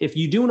 And if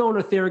you do own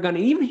a Theragun, and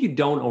even if you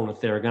don't own a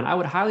Theragun, I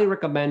would highly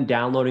recommend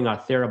downloading our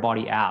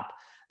TheraBody app.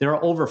 There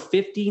are over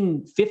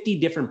 50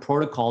 different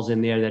protocols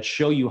in there that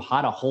show you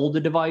how to hold the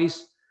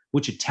device,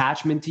 which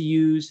attachment to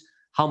use,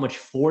 how much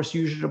force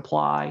you should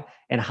apply,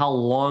 and how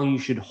long you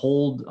should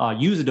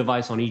use a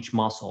device on each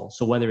muscle.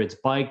 So whether it's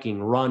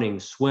biking, running,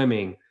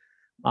 swimming,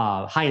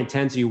 high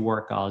intensity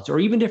workouts, or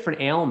even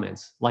different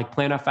ailments like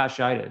plantar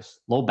fasciitis,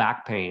 low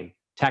back pain,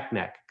 tech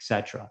neck,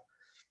 etc.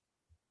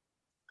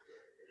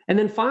 And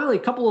then finally, a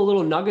couple of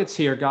little nuggets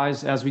here,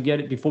 guys, as we get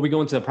it, before we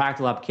go into the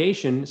practical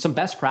application, some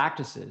best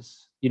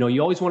practices.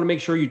 You always want to make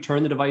sure you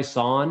turn the device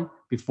on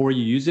before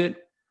you use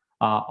it.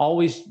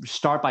 Always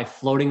start by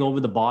floating over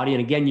the body. And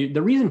again,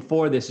 the reason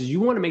for this is you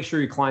want to make sure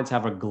your clients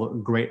have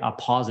a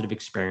positive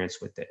experience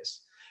with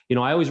this.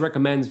 I always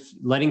recommend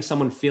letting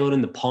someone feel it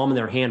in the palm of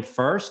their hand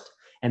first,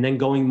 and then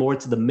going more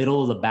to the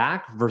middle of the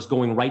back versus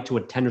going right to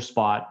a tender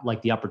spot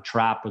like the upper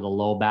trap or the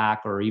low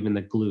back or even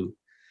the glute.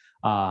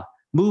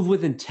 Move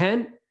with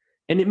intent,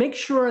 and make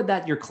sure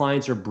that your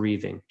clients are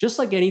breathing. Just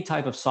like any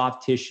type of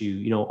soft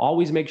tissue,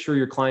 always make sure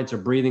your clients are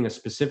breathing,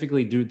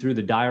 specifically through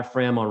the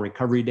diaphragm on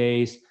recovery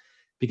days.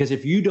 Because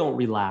if you don't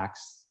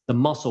relax, the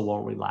muscle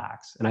won't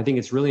relax. And I think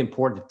it's really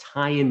important to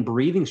tie in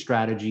breathing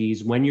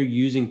strategies when you're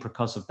using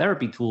percussive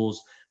therapy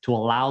tools to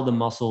allow the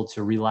muscle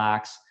to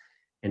relax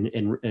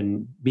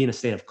and be in a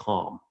state of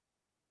calm.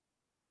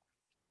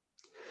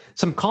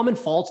 Some common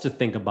faults to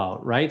think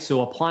about, right?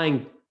 So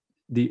applying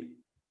the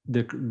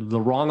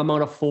wrong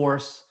amount of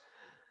force,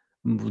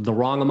 the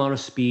wrong amount of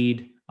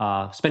speed,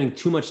 spending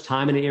too much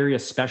time in an area,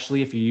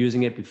 especially if you're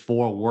using it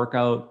before a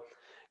workout,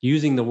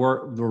 using the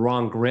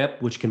wrong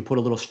grip, which can put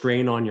a little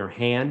strain on your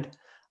hand,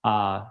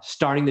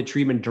 starting the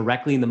treatment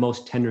directly in the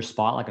most tender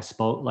spot,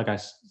 like I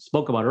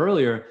spoke about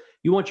earlier.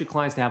 You want your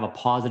clients to have a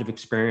positive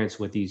experience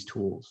with these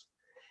tools,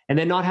 and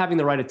then not having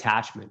the right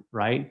attachment,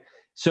 right?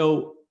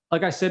 So,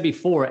 like I said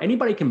before,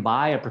 anybody can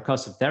buy a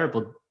percussive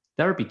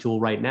therapy tool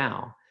right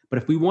now. But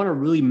if we want to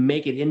really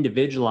make it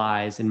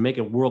individualized and make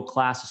it world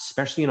class,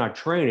 especially in our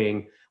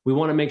training, we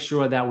want to make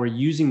sure that we're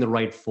using the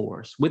right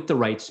force with the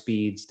right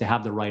speeds to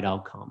have the right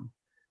outcome.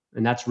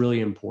 And that's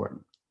really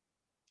important.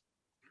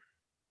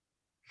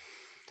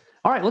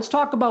 All right, let's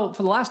talk about,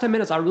 for the last 10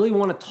 minutes, I really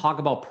want to talk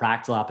about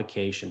practical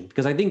application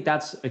because I think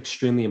that's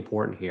extremely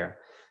important here.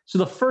 So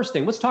the first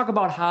thing, let's talk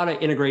about how to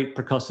integrate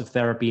percussive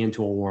therapy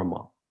into a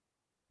warm-up.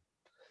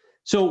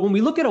 So when we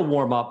look at a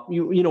warm-up,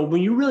 you know,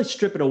 when you really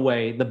strip it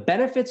away, the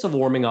benefits of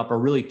warming up are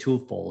really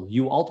twofold.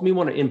 You ultimately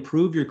want to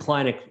improve your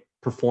client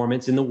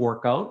performance in the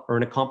workout or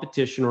in a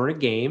competition or in a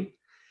game.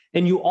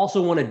 And you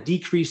also want to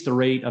decrease the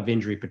rate of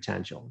injury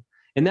potential.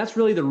 And that's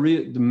really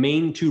the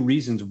main two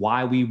reasons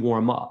why we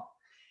warm up.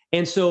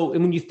 And so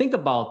when you think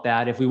about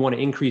that, if we want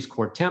to increase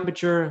core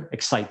temperature,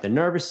 excite the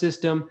nervous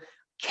system,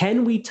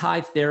 can we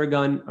tie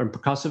Theragun or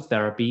percussive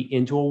therapy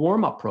into a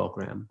warm-up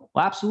program?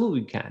 Well,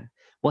 absolutely we can.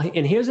 Well,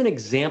 and here's an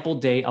example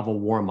day of a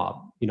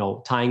warm-up, you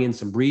know, tying in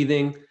some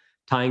breathing,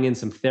 tying in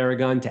some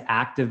Theragun to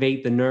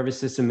activate the nervous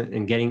system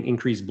and getting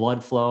increased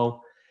blood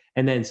flow,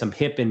 and then some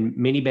hip and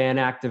mini band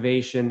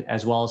activation,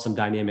 as well as some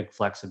dynamic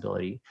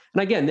flexibility.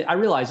 And again, I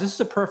realize this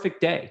is a perfect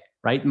day,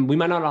 right? And we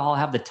might not all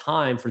have the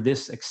time for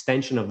this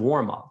extension of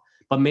warm-up,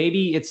 but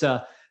maybe it's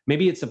a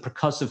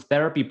percussive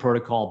therapy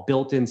protocol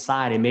built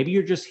inside, and maybe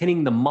you're just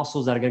hitting the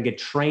muscles that are going to get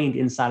trained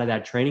inside of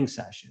that training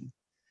session.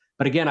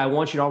 But again, I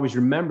want you to always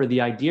remember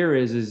the idea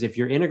is if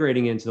you're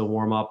integrating into the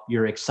warm-up,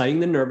 you're exciting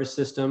the nervous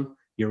system,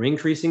 you're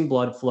increasing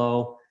blood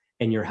flow,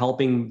 and you're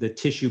helping the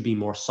tissue be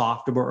more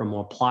softer or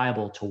more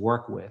pliable to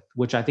work with,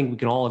 which I think we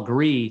can all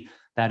agree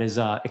that is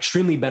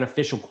extremely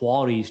beneficial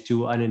qualities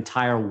to an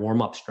entire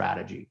warm-up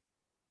strategy.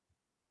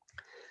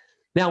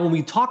 Now, when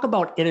we talk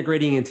about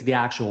integrating into the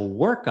actual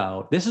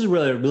workout, this is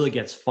where it really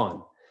gets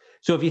fun.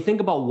 So if you think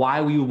about why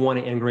we want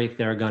to integrate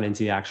Theragun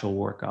into the actual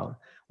workout,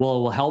 well, it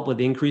will help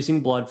with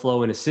increasing blood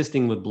flow and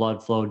assisting with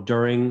blood flow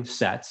during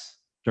sets,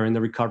 during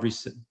the recovery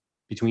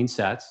between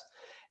sets.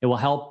 It will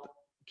help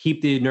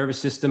keep the nervous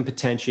system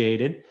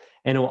potentiated,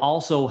 and it will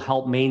also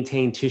help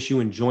maintain tissue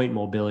and joint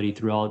mobility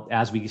throughout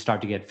as we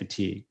start to get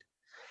fatigued.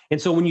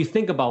 And so when you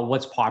think about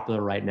what's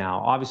popular right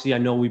now, obviously I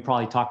know we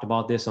probably talked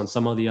about this on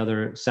some of the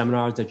other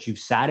seminars that you've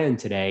sat in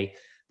today,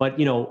 but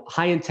you know,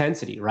 high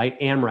intensity, right?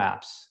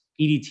 AMRAPs,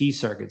 EDT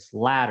circuits,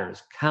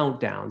 ladders,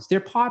 countdowns, they're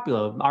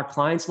popular. Our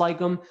clients like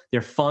them.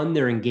 They're fun,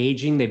 they're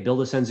engaging, they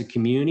build a sense of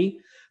community.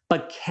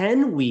 But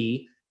can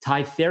we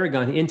tie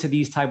Theragun into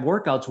these type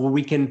workouts where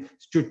we can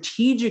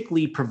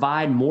strategically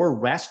provide more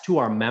rest to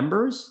our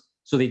members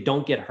so they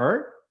don't get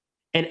hurt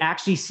and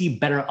actually see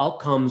better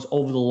outcomes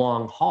over the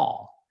long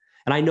haul?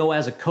 And I know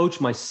as a coach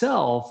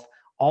myself,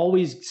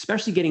 always,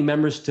 especially getting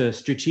members to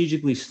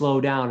strategically slow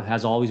down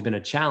has always been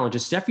a challenge,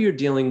 especially if you're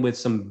dealing with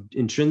some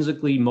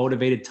intrinsically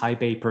motivated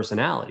type A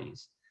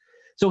personalities.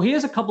 So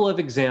here's a couple of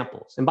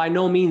examples. And by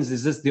no means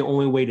is this the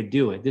only way to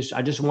do it.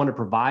 I just want to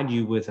provide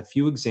you with a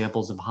few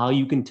examples of how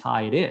you can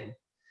tie it in.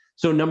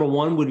 So number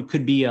one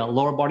could be a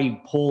lower body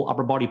pull,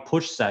 upper body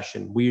push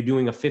session where you're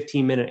doing a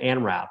 15-minute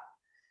AMRAP,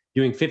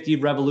 doing 50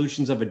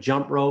 revolutions of a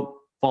jump rope,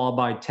 followed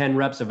by 10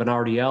 reps of an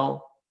RDL,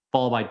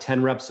 followed by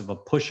 10 reps of a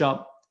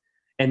push-up.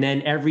 And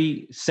then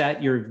every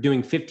set, you're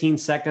doing 15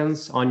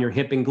 seconds on your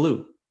hip and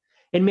glute.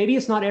 And maybe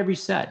it's not every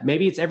set.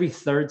 Maybe it's every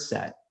third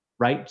set,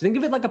 right? Think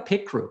of it like a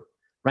pit crew,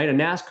 right? A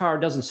NASCAR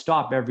doesn't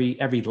stop every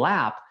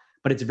lap,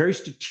 but it's very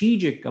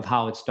strategic of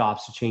how it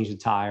stops to change the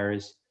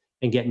tires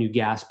and get new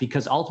gas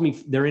because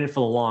ultimately they're in it for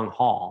the long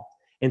haul.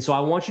 And so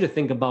I want you to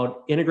think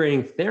about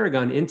integrating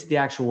Theragun into the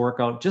actual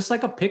workout just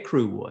like a pit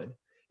crew would.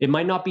 It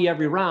might not be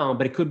every round,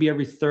 but it could be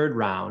every third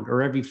round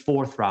or every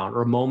fourth round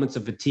or moments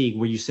of fatigue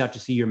where you start to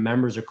see your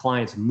members or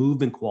clients'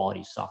 movement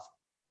quality suffer.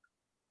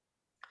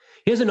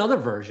 Here's another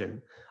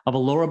version of a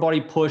lower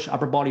body push,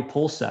 upper body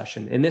pull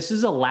session. And this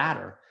is a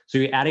ladder. So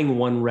you're adding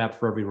 1 rep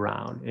for every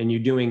round and you're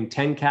doing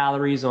 10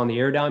 calories on the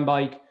air down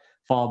bike,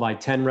 followed by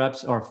 10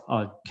 reps or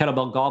a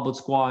kettlebell goblet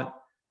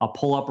squat, a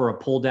pull up or a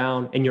pull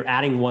down, and you're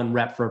adding 1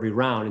 rep for every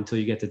round until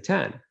you get to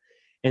 10.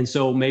 And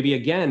so maybe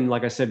again,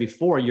 like I said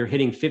before, you're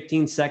hitting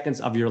 15 seconds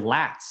of your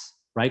lats,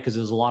 right? Because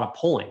there's a lot of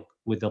pulling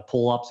with the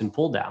pull-ups and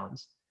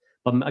pull-downs.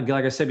 But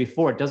like I said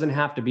before, it doesn't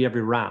have to be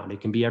every round.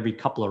 It can be every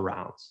couple of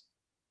rounds.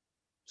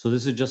 So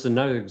this is just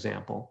another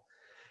example.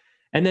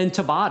 And then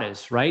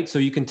Tabatas, right? So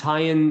you can tie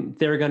in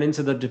Theragun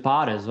into the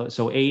Tabatas.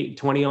 So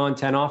 20 on,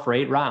 10 off for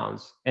 8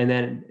 rounds. And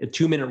then a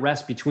 2-minute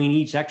rest between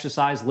each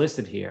exercise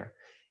listed here.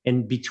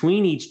 And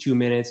between each 2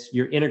 minutes,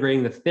 you're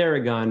integrating the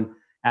Theragun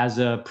as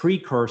a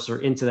precursor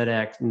into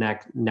that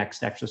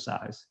next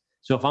exercise.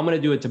 So if I'm going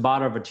to do a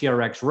Tabata of a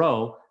TRX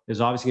row,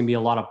 there's obviously going to be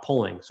a lot of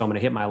pulling. So I'm going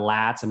to hit my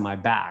lats and my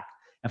back.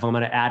 If I'm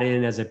going to add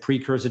in as a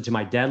precursor to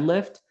my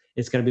deadlift,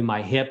 it's going to be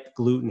my hip,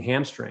 glute, and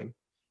hamstring.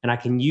 And I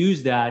can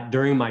use that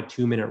during my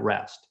 2-minute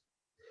rest.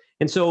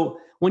 And so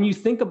when you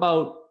think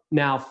about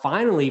now,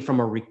 finally, from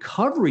a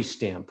recovery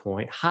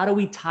standpoint, how do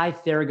we tie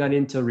Theragun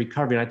into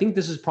recovery? And I think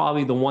this is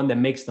probably the one that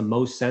makes the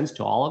most sense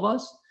to all of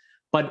us,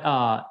 but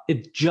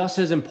it's just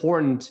as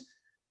important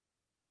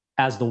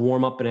as the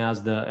warm up and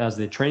as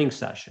the training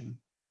session.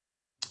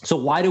 So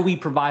why do we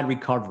provide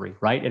recovery,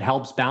 right? It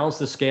helps balance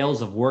the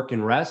scales of work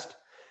and rest.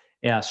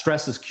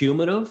 Stress is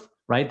cumulative,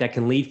 right? That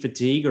can lead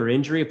fatigue or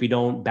injury if we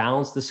don't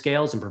balance the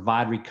scales and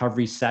provide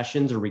recovery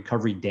sessions or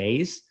recovery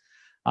days.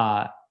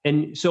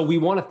 And so we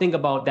want to think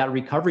about that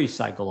recovery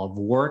cycle of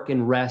work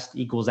and rest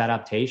equals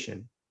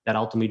adaptation that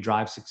ultimately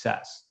drives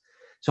success.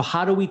 So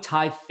how do we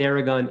tie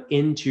Theragun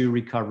into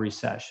recovery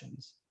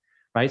sessions,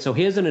 right? So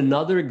here's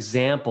another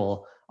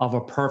example of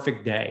a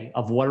perfect day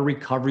of what a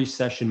recovery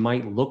session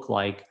might look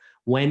like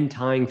when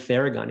tying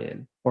Theragun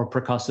in or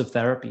percussive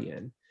therapy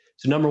in.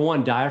 So number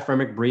one,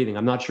 diaphragmatic breathing.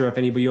 I'm not sure if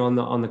anybody on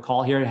the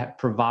call here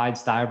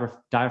provides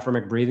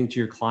diaphragmatic breathing to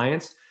your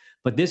clients,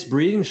 but this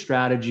breathing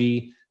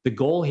strategy, the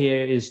goal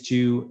here is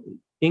to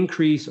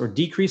increase or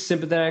decrease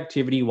sympathetic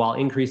activity while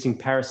increasing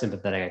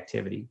parasympathetic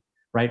activity,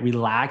 right?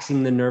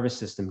 Relaxing the nervous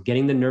system,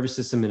 getting the nervous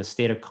system in a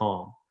state of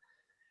calm.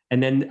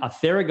 And then a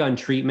Theragun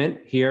treatment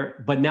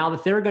here, but now the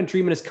Theragun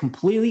treatment is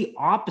completely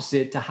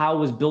opposite to how it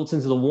was built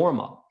into the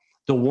warm-up.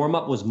 The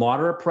warm-up was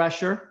moderate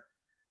pressure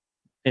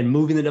and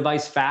moving the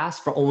device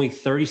fast for only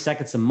 30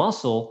 seconds of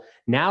muscle.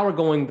 Now we're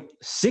going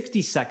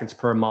 60 seconds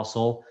per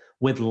muscle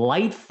with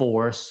light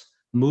force,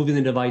 moving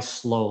the device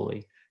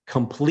slowly.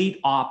 Complete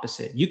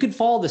opposite. You could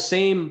follow the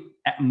same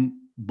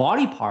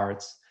body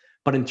parts,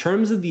 but in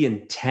terms of the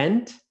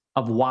intent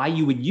of why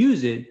you would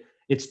use it,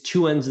 it's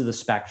two ends of the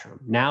spectrum.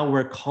 Now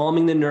we're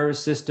calming the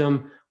nervous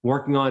system,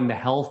 working on the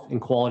health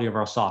and quality of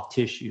our soft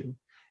tissue.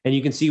 And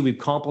you can see we've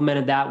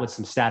complemented that with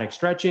some static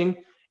stretching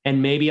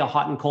and maybe a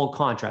hot and cold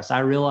contrast. I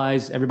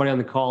realize everybody on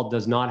the call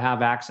does not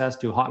have access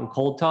to hot and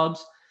cold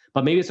tubs,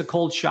 but maybe it's a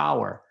cold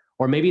shower.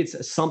 Or maybe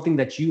it's something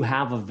that you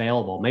have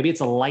available. Maybe it's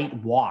a light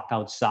walk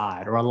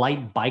outside or a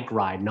light bike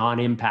ride,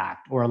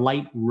 non-impact, or a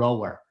light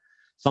rower,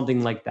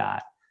 something like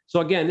that.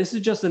 So again, this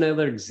is just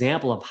another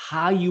example of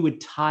how you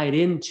would tie it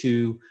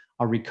into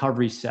a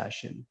recovery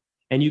session.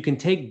 And you can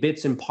take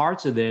bits and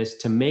parts of this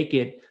to make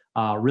it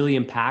really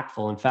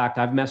impactful. In fact,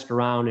 I've messed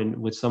around and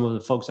with some of the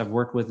folks I've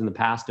worked with in the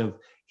past of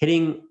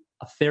hitting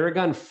a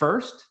Theragun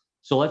first.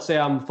 So let's say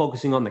I'm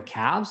focusing on the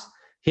calves,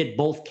 hit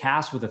both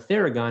calves with a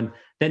Theragun,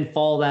 then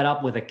follow that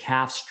up with a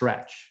calf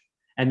stretch,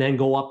 and then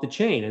go up the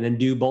chain and then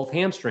do both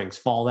hamstrings,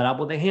 follow that up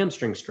with a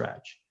hamstring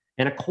stretch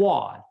and a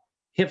quad,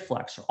 hip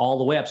flexor, all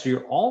the way up. So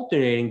you're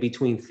alternating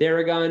between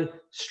Theragun,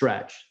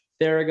 stretch,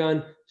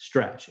 Theragun,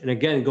 stretch. And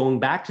again,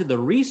 going back to the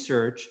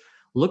research,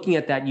 looking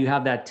at that, you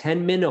have that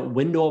 10-minute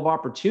window of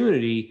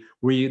opportunity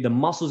where the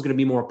muscle is going to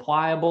be more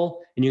pliable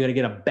and you're going to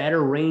get a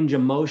better range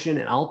of motion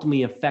and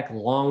ultimately affect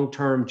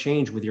long-term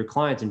change with your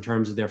clients in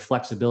terms of their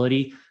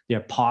flexibility,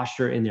 their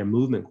posture, and their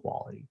movement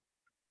quality.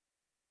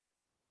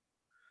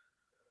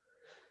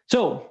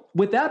 So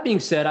with that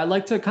being said, I'd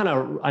like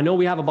to I know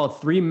we have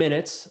about 3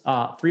 minutes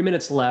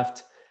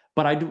left,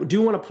 but I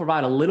do want to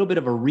provide a little bit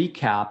of a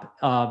recap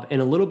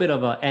and a little bit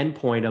of an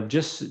endpoint of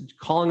just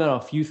calling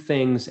out a few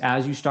things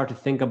as you start to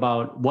think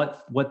about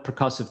what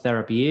percussive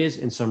therapy is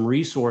and some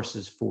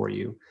resources for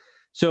you.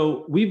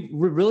 So we've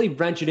really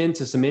ventured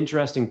into some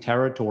interesting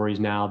territories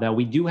now that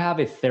we do have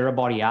a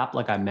Therabody app,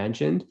 like I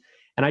mentioned.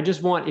 And I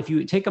just want, if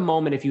you take a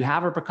moment, if you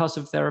have a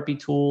percussive therapy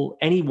tool,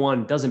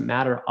 anyone, doesn't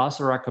matter, us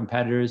or our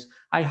competitors,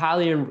 I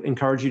highly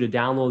encourage you to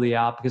download the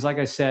app because like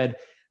I said,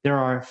 there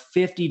are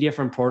 50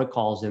 different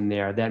protocols in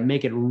there that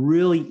make it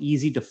really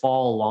easy to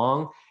follow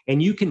along.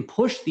 And you can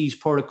push these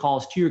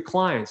protocols to your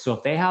clients. So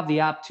if they have the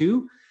app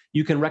too,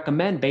 you can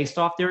recommend based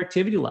off their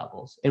activity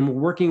levels. And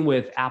we're working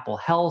with Apple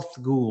Health,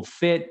 Google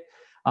Fit,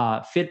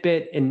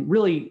 Fitbit, and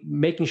really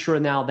making sure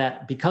now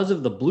that because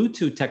of the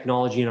Bluetooth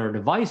technology in our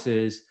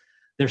devices,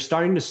 they're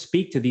starting to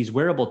speak to these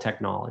wearable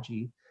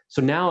technology.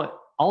 So now,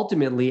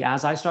 ultimately,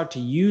 as I start to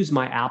use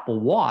my Apple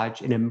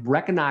Watch and it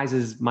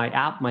recognizes my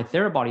app, my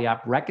Therabody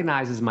app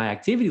recognizes my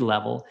activity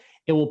level,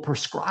 it will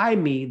prescribe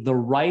me the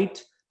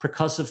right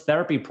percussive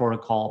therapy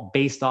protocol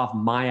based off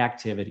my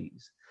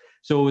activities.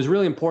 So it was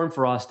really important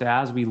for us to,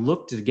 as we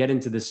look to get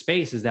into this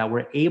space, is that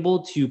we're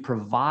able to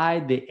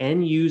provide the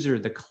end user,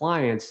 the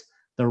clients,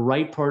 the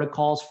right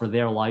protocols for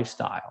their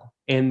lifestyle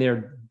and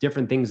their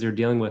different things they're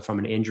dealing with from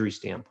an injury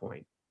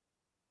standpoint.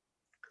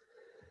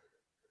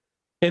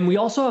 And we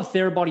also have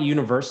Therabody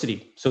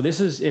University. So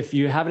this is, if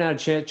you haven't had a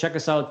chance, check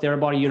us out,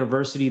 Therabody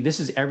University. This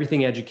is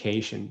everything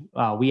education.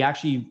 We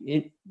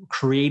actually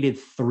created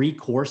 3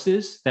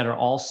 courses that are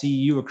all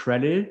CEU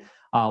accredited.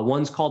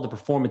 One's called the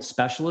Performance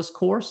Specialist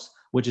course,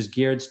 which is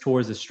geared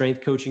towards the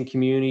strength coaching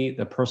community,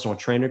 the personal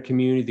trainer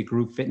community, the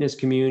group fitness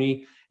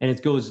community, and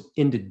it goes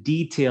into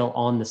detail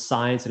on the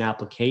science and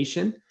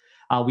application.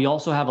 We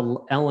also have an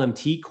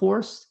LMT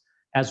course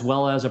as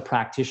well as a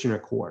practitioner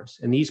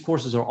course. And these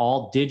courses are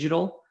all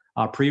digital,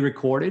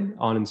 pre-recorded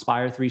on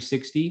Inspire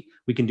 360.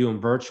 We can do them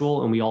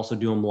virtual, and we also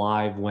do them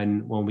live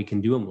when we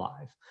can do them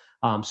live.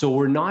 So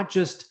we're not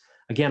just,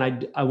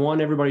 again, I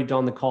want everybody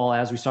on the call,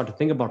 as we start to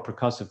think about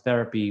percussive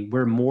therapy,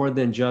 we're more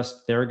than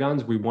just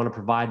Theraguns. We want to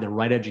provide the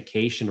right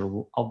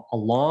education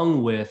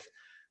along with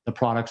the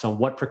products on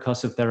what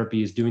percussive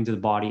therapy is doing to the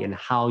body and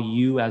how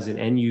you as an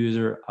end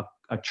user,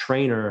 a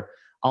trainer,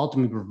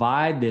 ultimately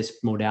provide this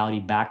modality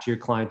back to your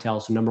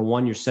clientele. So number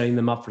one, you're setting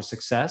them up for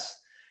success.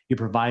 You're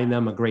providing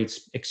them a great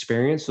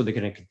experience so they're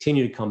going to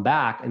continue to come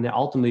back and then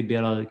ultimately be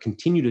able to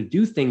continue to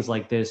do things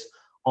like this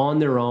on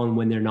their own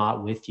when they're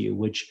not with you,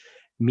 which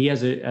me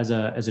as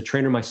a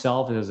trainer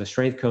myself and as a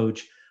strength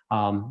coach,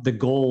 the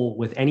goal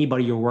with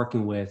anybody you're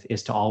working with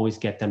is to always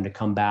get them to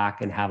come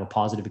back and have a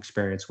positive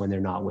experience when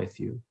they're not with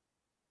you.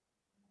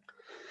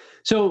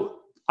 So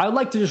I would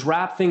like to just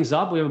wrap things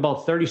up. We have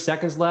about 30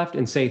 seconds left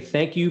and say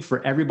thank you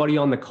for everybody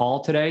on the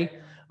call today.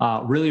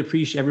 Really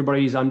appreciate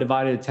everybody's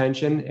undivided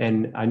attention.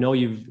 And I know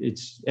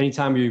it's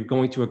anytime you're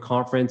going to a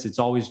conference, it's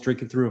always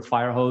drinking through a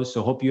fire hose.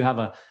 So hope you have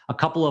a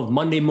couple of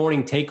Monday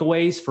morning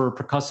takeaways for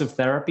percussive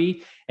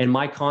therapy. And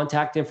my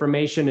contact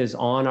information is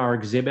on our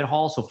exhibit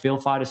hall. So feel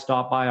free to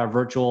stop by our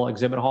virtual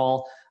exhibit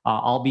hall.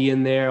 I'll be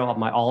in there.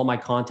 All of my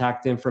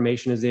contact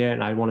information is there.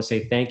 And I want to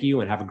say thank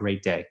you and have a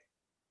great day.